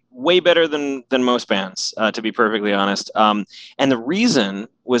 Honestly, way better than most bands, to be perfectly honest. And the reason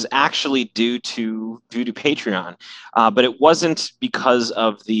was actually due to Patreon, but it wasn't because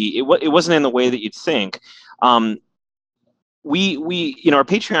of it wasn't in the way that you'd think. We our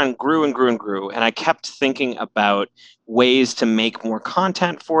Patreon grew and grew and grew, and I kept thinking about ways to make more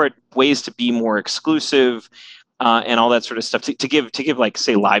content for it, ways to be more exclusive, and all that sort of stuff to give like,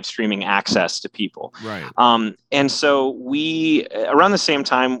 say, live streaming access to people. Right. And so we around the same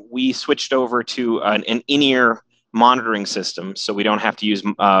time we switched over to an in-ear monitoring system, so we don't have to use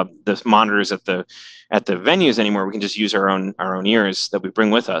the monitors at the venues anymore. We can just use our own ears that we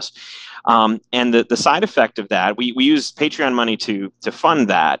bring with us. And the side effect of that, we use Patreon money to fund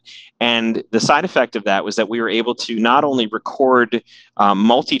that. And the side effect of that was that we were able to not only record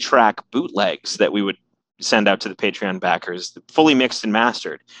multi-track bootlegs that we would send out to the Patreon backers, fully mixed and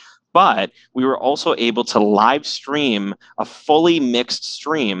mastered, but we were also able to live stream a fully mixed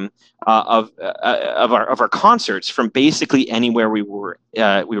stream of our concerts from basically anywhere we were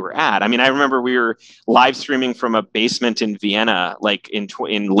at. I mean, I remember we were live streaming from a basement in Vienna, like in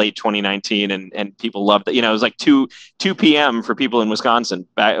late 2019, and people loved it. It was like 2 p.m. for people in Wisconsin.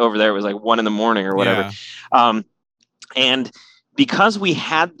 Back over there, it was like 1 a.m. or whatever. Yeah. And because we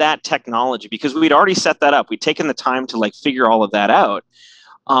had that technology, because we'd already set that up, we'd taken the time to like figure all of that out.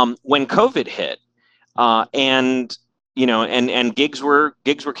 When COVID hit, and gigs were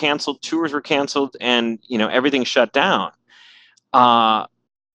canceled, tours were canceled, and everything shut down.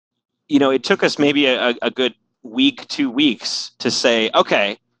 It took us maybe a good week, 2 weeks to say,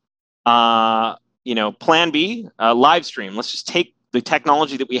 okay, plan B, live stream. Let's just take the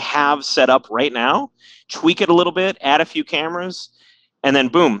technology that we have set up right now, tweak it a little bit, add a few cameras, and then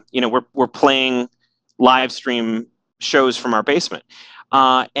boom, we're playing live stream shows from our basement.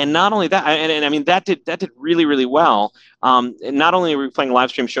 And not only that, and I mean that did really, really well. And not only are we playing live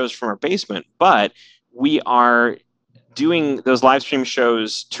stream shows from our basement, but we are doing those live stream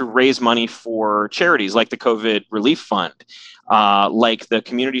shows to raise money for charities like the COVID Relief Fund, like the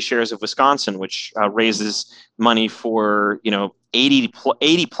Community Shares of Wisconsin, which raises money for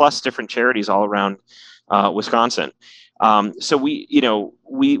 80 plus different charities all around Wisconsin. So we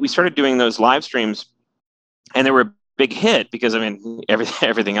started doing those live streams, and they were a big hit because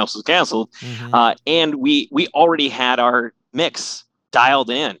everything else was canceled. Mm-hmm. And we already had our mix dialed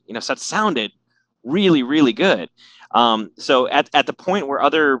in, so it sounded really, really good. So at the point where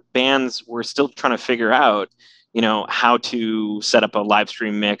other bands were still trying to figure out, how to set up a live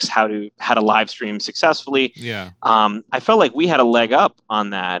stream mix, how to live stream successfely. Yeah. I felt like we had a leg up on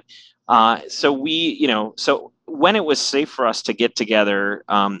that. So when it was safe for us to get together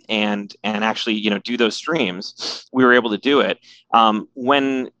and actually do those streams, we were able to do it.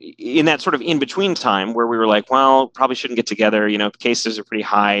 When in that sort of in between time where we were like, well, probably shouldn't get together. Cases are pretty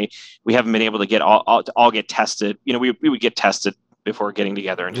high. We haven't been able to get all get tested. We would get tested before getting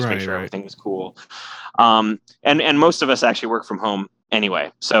together and just make sure Right. everything was cool. And most of us actually work from home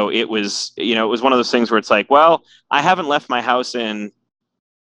anyway. So it was, it was one of those things where it's like, well, I haven't left my house in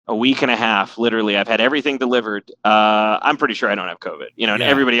a week and a half. Literally, I've had everything delivered. I'm pretty sure I don't have COVID, and Yeah,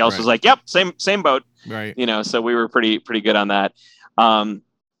 everybody else was like, yep, same boat. Right. So we were pretty good on that.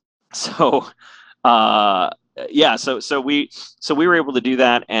 So we were able to do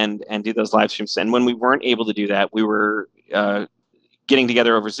that and do those live streams. And when we weren't able to do that, we were getting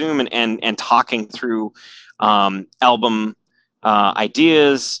together over Zoom and talking through album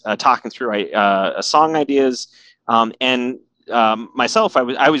ideas, talking through song ideas, and myself,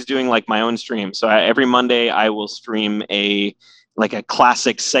 I was doing like my own stream. So every Monday I will stream a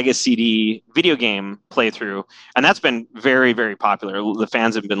classic Sega CD video game playthrough, and that's been very, very popular. The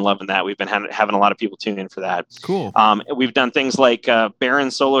fans have been loving that. We've been having a lot of people tune in for that. Cool. We've done things like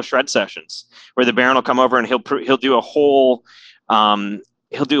Baron solo shred sessions, where the Baron will come over and he'll do a whole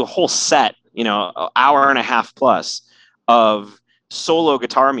set, an hour and a half plus of solo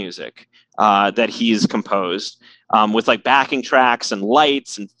guitar music that he's composed. With like backing tracks and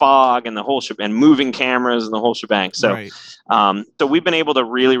lights and fog and the whole and moving cameras and the whole shebang. So, Right. So we've been able to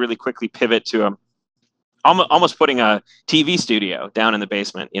really, really quickly pivot to almost putting a TV studio down in the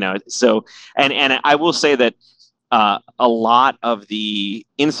basement. So and I will say that a lot of the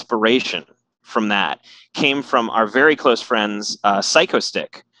inspiration from that came from our very close friends,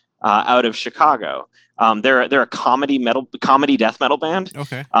 Psychostick, out of Chicago. They're a comedy death metal band.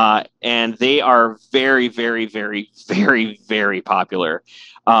 Okay. And they are very, very, very, very, very popular.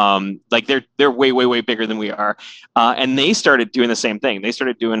 They're way, way, way bigger than we are. And they started doing the same thing. They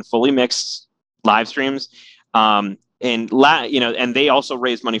started doing fully mixed live streams. And they also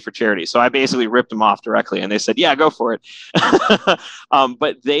raised money for charity. So I basically ripped them off directly, and they said, "Yeah, go for it."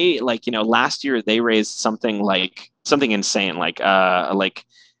 But they last year they raised something insane, like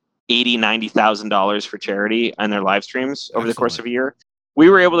 $80,000-$90,000 for charity on their live streams over the course of a year. We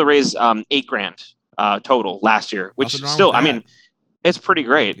were able to raise $8,000 total last year, which still, I mean, it's pretty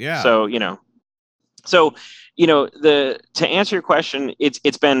great. Yeah. So to answer your question,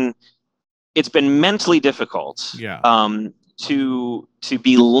 it's been mentally difficult. Yeah. To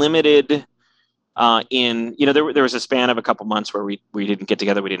be limited. There was a span of a couple months where we didn't get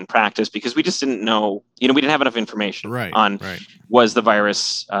together, we didn't practice because we just didn't know, we didn't have enough information on was the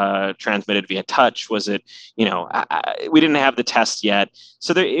virus transmitted via touch? Was it, we didn't have the test yet.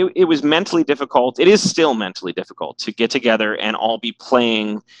 So it was mentally difficult. It is still mentally difficult to get together and all be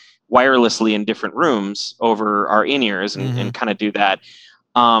playing wirelessly in different rooms over our in-ears and kind of do that.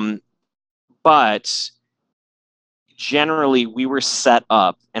 But generally we were set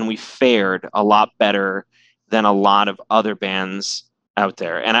up and we fared a lot better than a lot of other bands out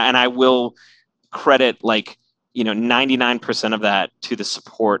there. And I will credit 99% of that to the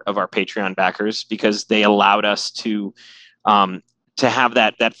support of our Patreon backers, because they allowed us to have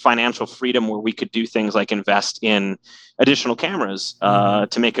that financial freedom where we could do things like invest in additional cameras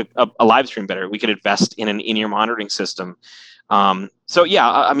to make a live stream better. We could invest in an in-ear monitoring system. So yeah,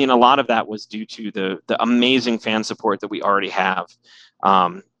 I mean, a lot of that was due to the amazing fan support that we already have.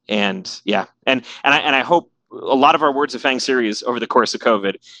 And I hope a lot of our Words of Fang series over the course of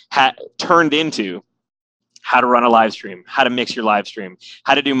COVID turned into how to run a live stream, how to mix your live stream,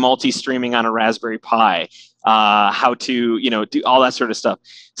 how to do multi-streaming on a Raspberry Pi, how to, do all that sort of stuff.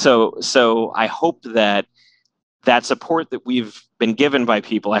 So I hope that support that we've been given by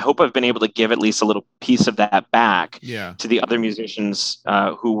people, I hope I've been able to give at least a little piece of that back to the other musicians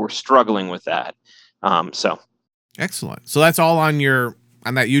who were struggling with that. So excellent. So that's all on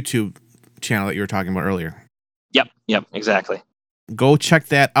that YouTube channel that you were talking about earlier. Yep, exactly. Go check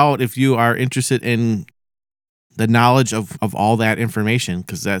that out if you are interested in the knowledge of all that information,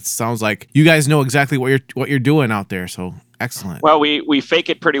 because that sounds like you guys know exactly what you're doing out there. So excellent. Well, we fake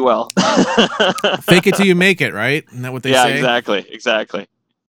it pretty well. Fake it till you make it, right? Isn't that what they say? Yeah, exactly.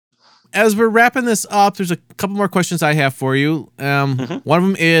 As we're wrapping this up, there's a couple more questions I have for you. One of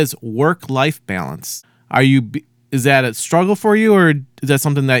them is work-life balance. Is that a struggle for you, or is that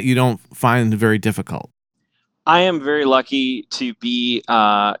something that you don't find very difficult? I am very lucky to be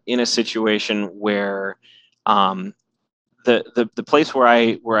in a situation where the place where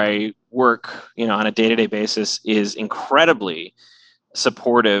I work, on a day-to-day basis is incredibly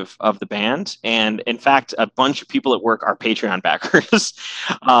supportive of the band. And in fact, a bunch of people at work are Patreon backers.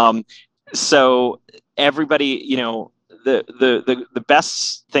 So everybody, the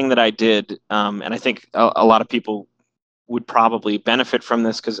best thing that I did, and I think a lot of people would probably benefit from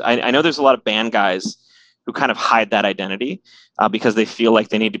this, because I know there's a lot of band guys who kind of hide that identity because they feel like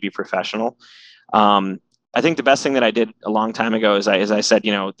they need to be professional. I think the best thing that I did a long time ago is I said,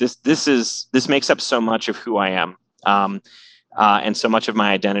 this makes up so much of who I am, and so much of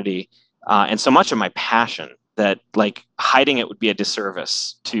my identity, and so much of my passion that like hiding it would be a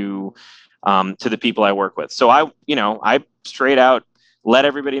disservice to the people I work with. So I straight out let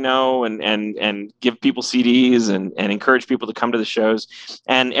everybody know and give people CDs and encourage people to come to the shows.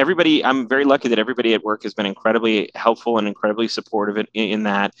 And everybody, I'm very lucky that everybody at work has been incredibly helpful and incredibly supportive in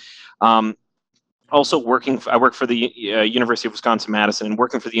that. Also I work for the University of Wisconsin-Madison, and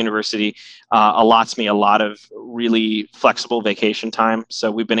working for the university allots me a lot of really flexible vacation time.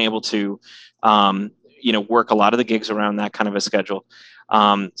 So we've been able to, work a lot of the gigs around that kind of a schedule.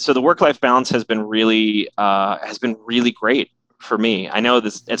 So the work-life balance has been really great for me. I know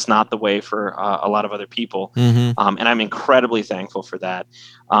it's not the way for a lot of other people, and I'm incredibly thankful for that.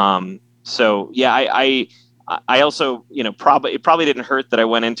 So yeah, I also, it probably didn't hurt that I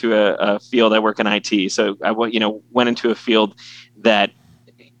went into a field. I work in IT, so I went into a field that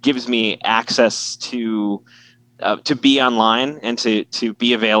gives me access to be online and to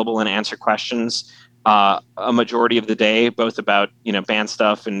be available and answer questions a majority of the day, both about band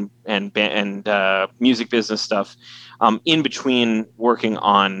stuff and music business stuff, in between working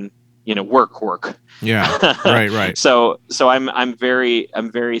on work. Yeah, right. So I'm very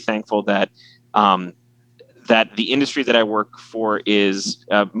thankful that that the industry that I work for is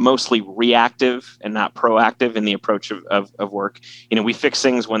mostly reactive and not proactive in the approach of work. We fix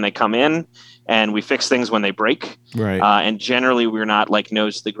things when they come in, and we fix things when they break. Right. And generally, we're not like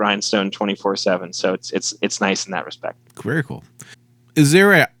nose to the grindstone 24/7. So it's nice in that respect. Very cool. Is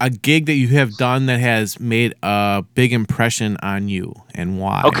there a gig that you have done that has made a big impression on you, and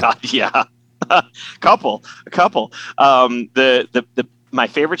why? Oh God, yeah, a couple. My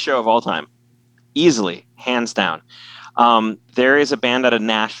favorite show of all time, easily, hands down. There is a band out of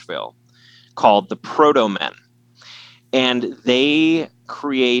Nashville called the Proto-Men, and they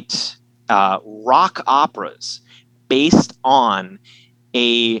create rock operas based on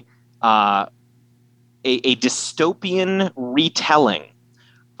a dystopian retelling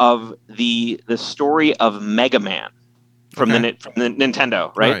of the story of Mega Man from the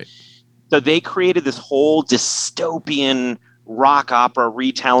Nintendo, right? So they created this whole dystopian rock opera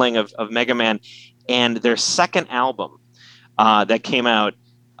retelling of Mega Man, and their second album that came out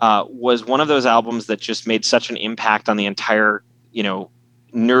was one of those albums that just made such an impact on the entire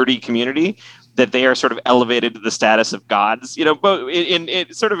nerdy community that they are sort of elevated to the status of gods, but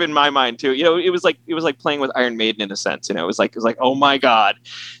in sort of in my mind too. It was like playing with Iron Maiden in a sense. It was like oh my God.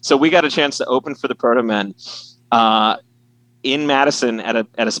 So we got a chance to open for the Proto-Men in Madison at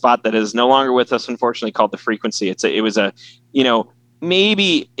a spot that is no longer with us, unfortunately, called The Frequency. It was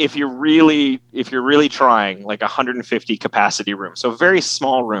maybe if you're really trying, like 150 capacity room, so a very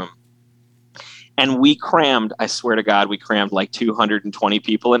small room. And we crammed, I swear to God, like 220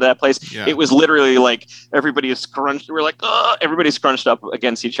 people into that place. Yeah. It was literally like everybody is scrunched. We're like, everybody's scrunched up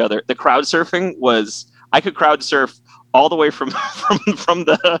against each other. The crowd surfing I could crowd surf all the way from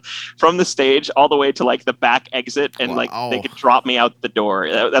the stage all the way to like the back exit, and like they could drop me out the door.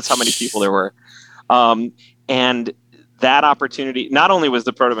 That's how many people there were. And that opportunity, not only was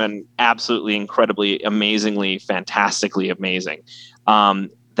the Proto-Men absolutely incredibly, amazingly, fantastically amazing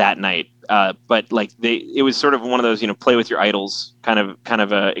that night, but like it was sort of one of those play with your idols kind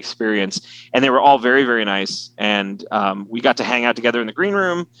of a experience, and they were all very, very nice, and we got to hang out together in the green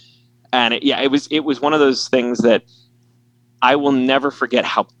room, and it was one of those things that I will never forget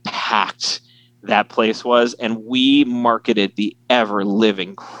how packed that place was, and we marketed the ever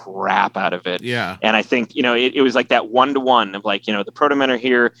living crap out of it. Yeah. And I think, it was like that 1-to-1 of like, the Proto-Men are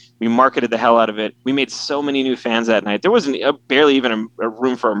here. We marketed the hell out of it. We made so many new fans that night. There wasn't barely even a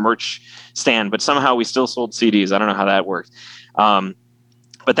room for a merch stand, but somehow we still sold CDs. I don't know how that worked. But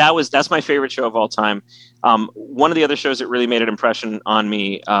that's my favorite show of all time. One of the other shows that really made an impression on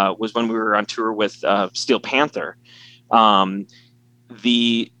me was when we were on tour with Steel Panther.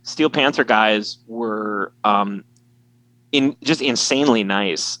 The Steel Panther guys were just insanely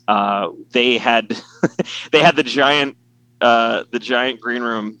nice. They had the giant green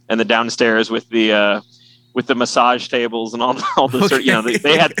room and the downstairs with the massage tables and all the okay.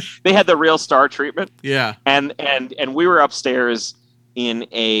 They had the real star treatment. Yeah. And we were upstairs in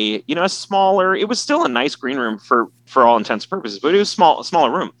a smaller. It was still a nice green room for all intents and purposes, but it was a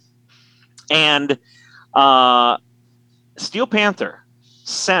smaller room. And Steel Panther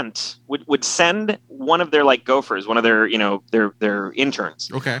would send one of their like gophers, one of their their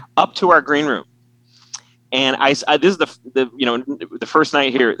interns, up to our green room. And this is the first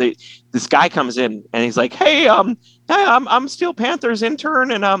night here. This guy comes in and he's like, "Hey, I'm Steel Panther's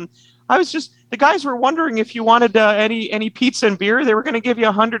intern, and I was just the guys were wondering if you wanted any pizza and beer. They were going to give you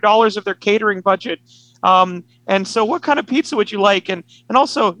 $100 of their catering budget. And so what kind of pizza would you like? And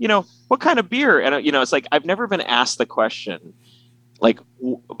also, what kind of beer? And, it's like, I've never been asked the question, like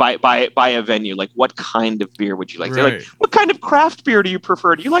by a venue, like, what kind of beer would you like? They're like, what kind of craft beer do you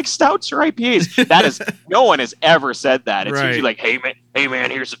prefer? Do you like stouts or IPAs? That is, no one has ever said that. It's usually like, hey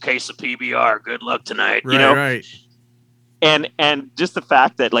man, here's a case of PBR. Good luck tonight. Right. And just the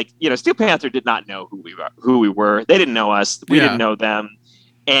fact that, like, Steel Panther did not know who we were. They didn't know us. We didn't know them.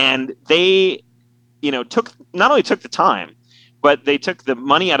 And they, not only took the time, but they took the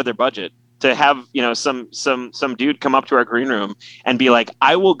money out of their budget to have, some dude come up to our green room and be like,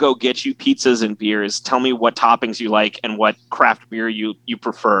 I will go get you pizzas and beers. Tell me what toppings you like and what craft beer you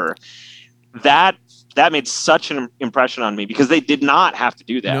prefer. That made such an impression on me, because they did not have to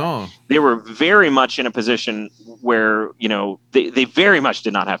do that. No. They were very much in a position where, they very much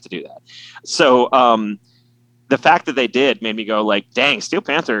did not have to do that. So the fact that they did made me go like, dang, Steel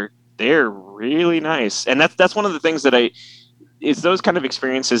Panther, they're really nice. And that's one of the things that it's those kind of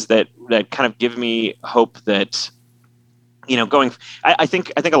experiences that kind of give me hope that, I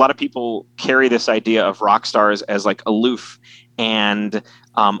think a lot of people carry this idea of rock stars as like aloof and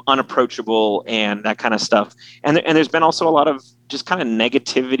unapproachable and that kind of stuff. And there's been also a lot of just kind of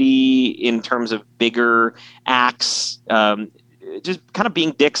negativity in terms of bigger acts, just kind of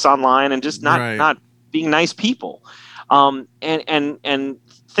being dicks online and just not being nice people. And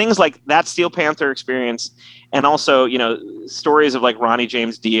things like that Steel Panther experience, and also, stories of like Ronnie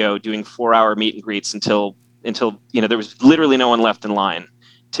James Dio doing 4-hour meet and greets until there was literally no one left in line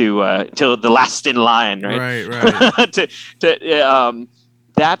till the last in line, right?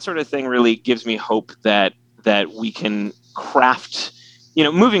 That sort of thing really gives me hope that we can craft,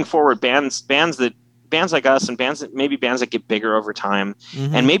 moving forward, bands like us and bands that get bigger over time,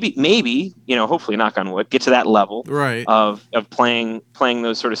 and maybe hopefully, knock on wood, get to that level of playing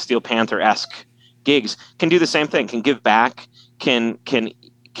those sort of Steel Panther-esque gigs, can do the same thing, can give back, can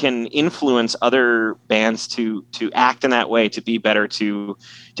influence other bands to act in that way, to be better, to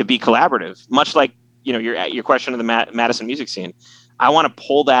be collaborative, much like your question of the Madison music scene. I want to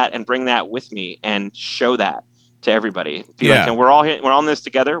pull that and bring that with me and show that to everybody. Like, and we're all in this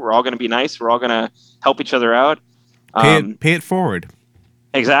together. We're all going to be nice. We're all going to help each other out. Pay it forward.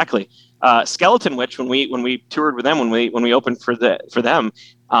 Exactly. Skeleton Witch, when we toured with them, when we opened for them,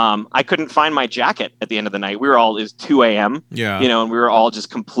 I couldn't find my jacket at the end of the night. It was 2 a.m. And we were all just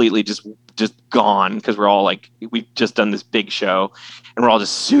completely just gone, because we're all like, we've just done this big show and we're all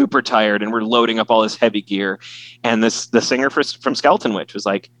just super tired and we're loading up all this heavy gear. And the singer from Skeleton Witch was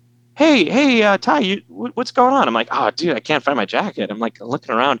like, hey, Ty, what's going on? I'm like, oh, dude, I can't find my jacket. I'm like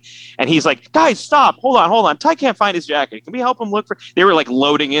looking around, and he's like, guys, stop, hold on. Ty can't find his jacket. Can we help him look for? They were like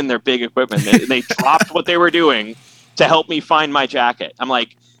loading in their big equipment. They dropped what they were doing to help me find my jacket. I'm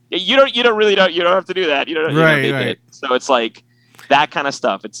like, you don't have to do that. Right. So it's like that kind of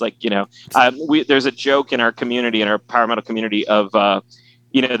stuff. It's like, there's a joke in our community, in our power metal community, of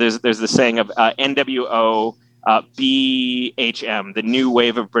there's the saying of NWO. BHM, the new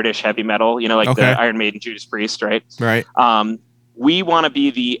wave of British heavy metal, the Iron Maiden, Judas Priest, right? Right. We want to be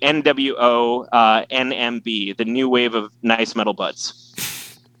the NWO NMB, the new wave of nice metal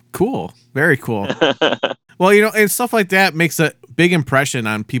buds. Cool. Very cool. Well, and stuff like that makes a big impression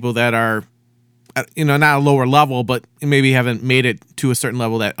on people that are, not a lower level, but maybe haven't made it to a certain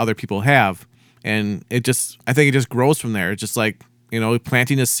level that other people have. And I think it just grows from there. It's just like,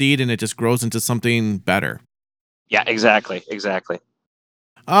 planting a seed, and it just grows into something better. Yeah, exactly.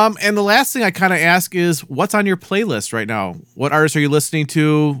 And the last thing I kind of ask is, what's on your playlist right now? What artists are you listening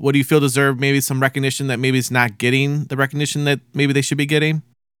to? What do you feel deserve maybe some recognition that maybe it's not getting the recognition that maybe they should be getting?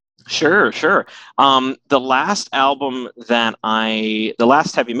 Sure. The last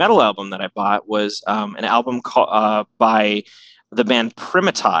heavy metal album that I bought was an album by the band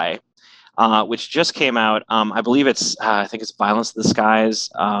Primitai, which just came out. I believe I think it's Violence of the Skies.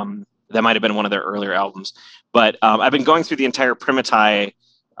 That might have been one of their earlier albums. But I've been going through the entire Primitai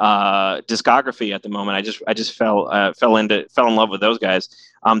discography at the moment. I just fell in love with those guys.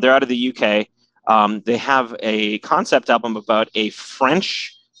 They're out of the UK. They have a concept album about a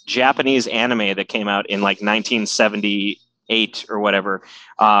French-Japanese anime that came out in like 1978 or whatever.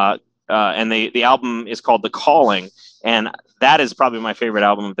 And the album is called The Calling, and that is probably my favorite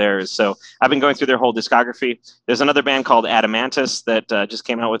album of theirs. So I've been going through their whole discography. There's another band called Adamantis that just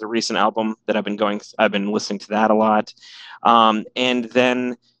came out with a recent album that I've been listening to that a lot. And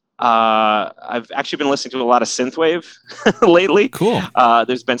then I've actually been listening to a lot of synthwave lately. Cool.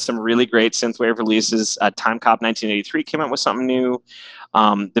 There's been some really great synthwave releases. Time Cop 1983 came out with something new.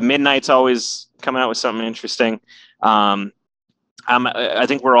 The Midnight's always coming out with something interesting. I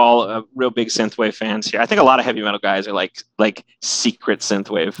think we're all real big synthwave fans here. I think a lot of heavy metal guys are like secret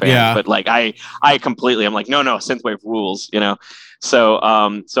synthwave fans, Yeah. but like I'm like, no, synthwave rules, you know? So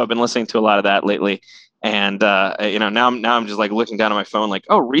I've been listening to a lot of that lately. And now I'm just like looking down at my phone, like,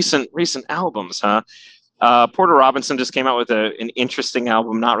 oh, recent albums, huh? Porter Robinson just came out with an interesting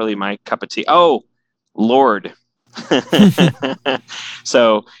album, not really my cup of tea. Oh, Lorde.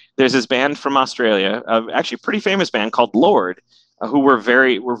 So there's this band from Australia, actually a pretty famous band called Lorde, who we're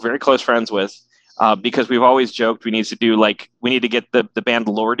very close friends with. Because we've always joked we need to get the band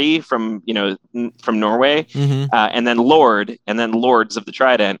Lordi from Norway, Mm-hmm. and then Lorde, and then Lords of the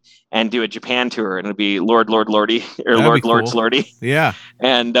Trident, and do a Japan tour, and it'll be Lorde Lordi or That'd Lorde be Lords cool. Lordi. Yeah.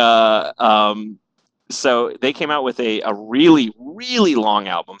 And so they came out with a really, really long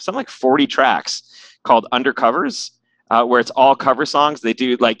album, something like 40 tracks, called Undercovers, where it's all cover songs. They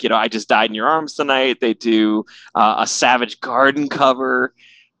do I Just Died in Your Arms Tonight. They do a Savage Garden cover,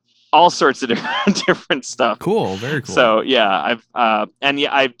 all sorts of different stuff. Cool. Very cool. So yeah, I've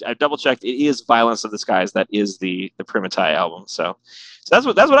double checked. It is Violence of the Skies. That is the Primitai album. So that's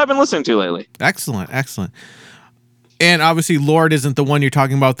what I've been listening to lately. Excellent. And obviously, Lorde isn't the one you're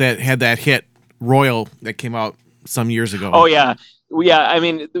talking about that had that hit Royal that came out some years ago. Oh yeah. I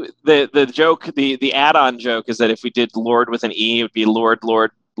mean, the joke, the add-on joke is that if we did Lorde with an E, it would be Lords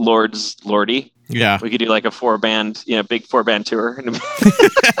Lordy. Yeah. We could do like a big 4-band tour.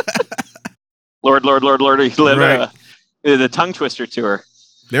 Lorde. Right. The Tongue Twister tour.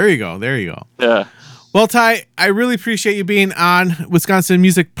 There you go. Yeah. Well, Ty, I really appreciate you being on Wisconsin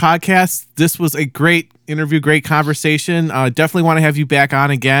Music Podcast. This was a great interview, great conversation. Definitely want to have you back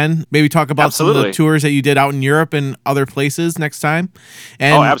on again. Maybe talk about some of the tours that you did out in Europe and other places next time.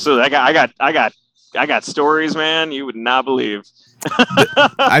 And absolutely. I got stories, man, you would not believe.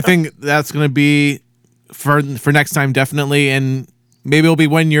 I think that's going to be for next time, definitely. And maybe it'll be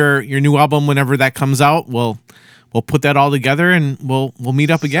when your new album, whenever that comes out, we'll put that all together and we'll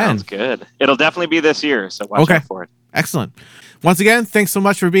meet up again. Sounds good. It'll definitely be this year, so watch out for it. Excellent. Once again, thanks so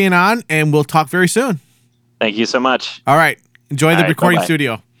much for being on, and we'll talk very soon. Thank you so much. All right. Enjoy the recording bye-bye.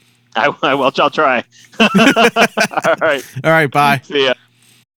 studio. I will. I'll try. All right. All right. Bye. See ya.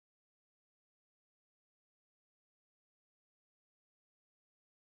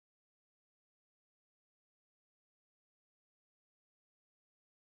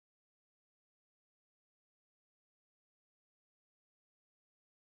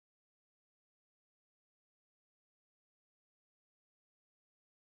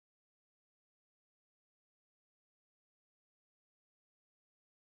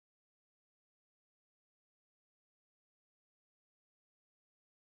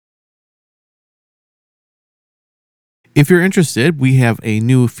 If you're interested, we have a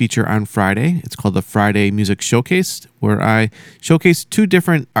new feature on Friday. It's called the Friday Music Showcase, where I showcase 2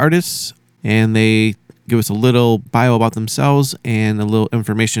 different artists, and they give us a little bio about themselves and a little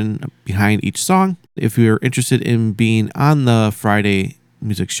information behind each song. If you're interested in being on the Friday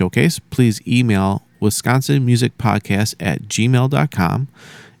Music Showcase, please email wisconsinmusicpodcast@gmail.com.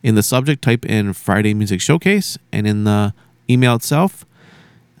 In the subject, type in Friday Music Showcase, and in the email itself,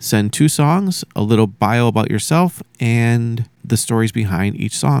 send 2 songs, a little bio about yourself, and the stories behind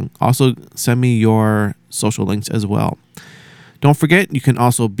each song. Also, send me your social links as well. Don't forget, you can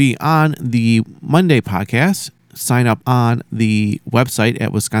also be on the Monday podcast. Sign up on the website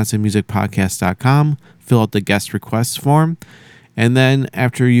at wisconsinmusicpodcast.com. Fill out the guest requests form. And then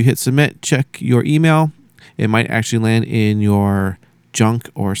after you hit submit, check your email. It might actually land in your junk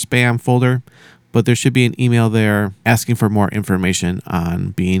or spam folder, but there should be an email there asking for more information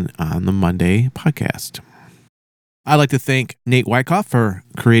on being on the Monday podcast. I'd like to thank Nate Wyckoff for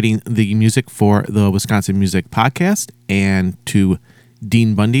creating the music for the Wisconsin Music Podcast, and to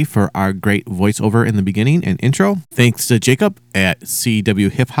Dean Bundy for our great voiceover in the beginning and intro. Thanks to Jacob at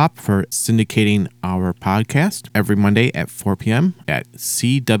CW Hip Hop for syndicating our podcast every Monday at 4 p.m. at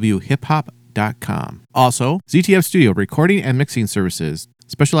cwhiphop.com. Also, ZTF Studio recording and mixing services,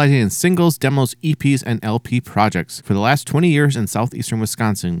 specializing in singles, demos, EPs, and LP projects for the last 20 years in southeastern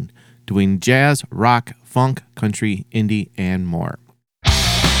Wisconsin, doing jazz, rock, funk, country, indie, and more.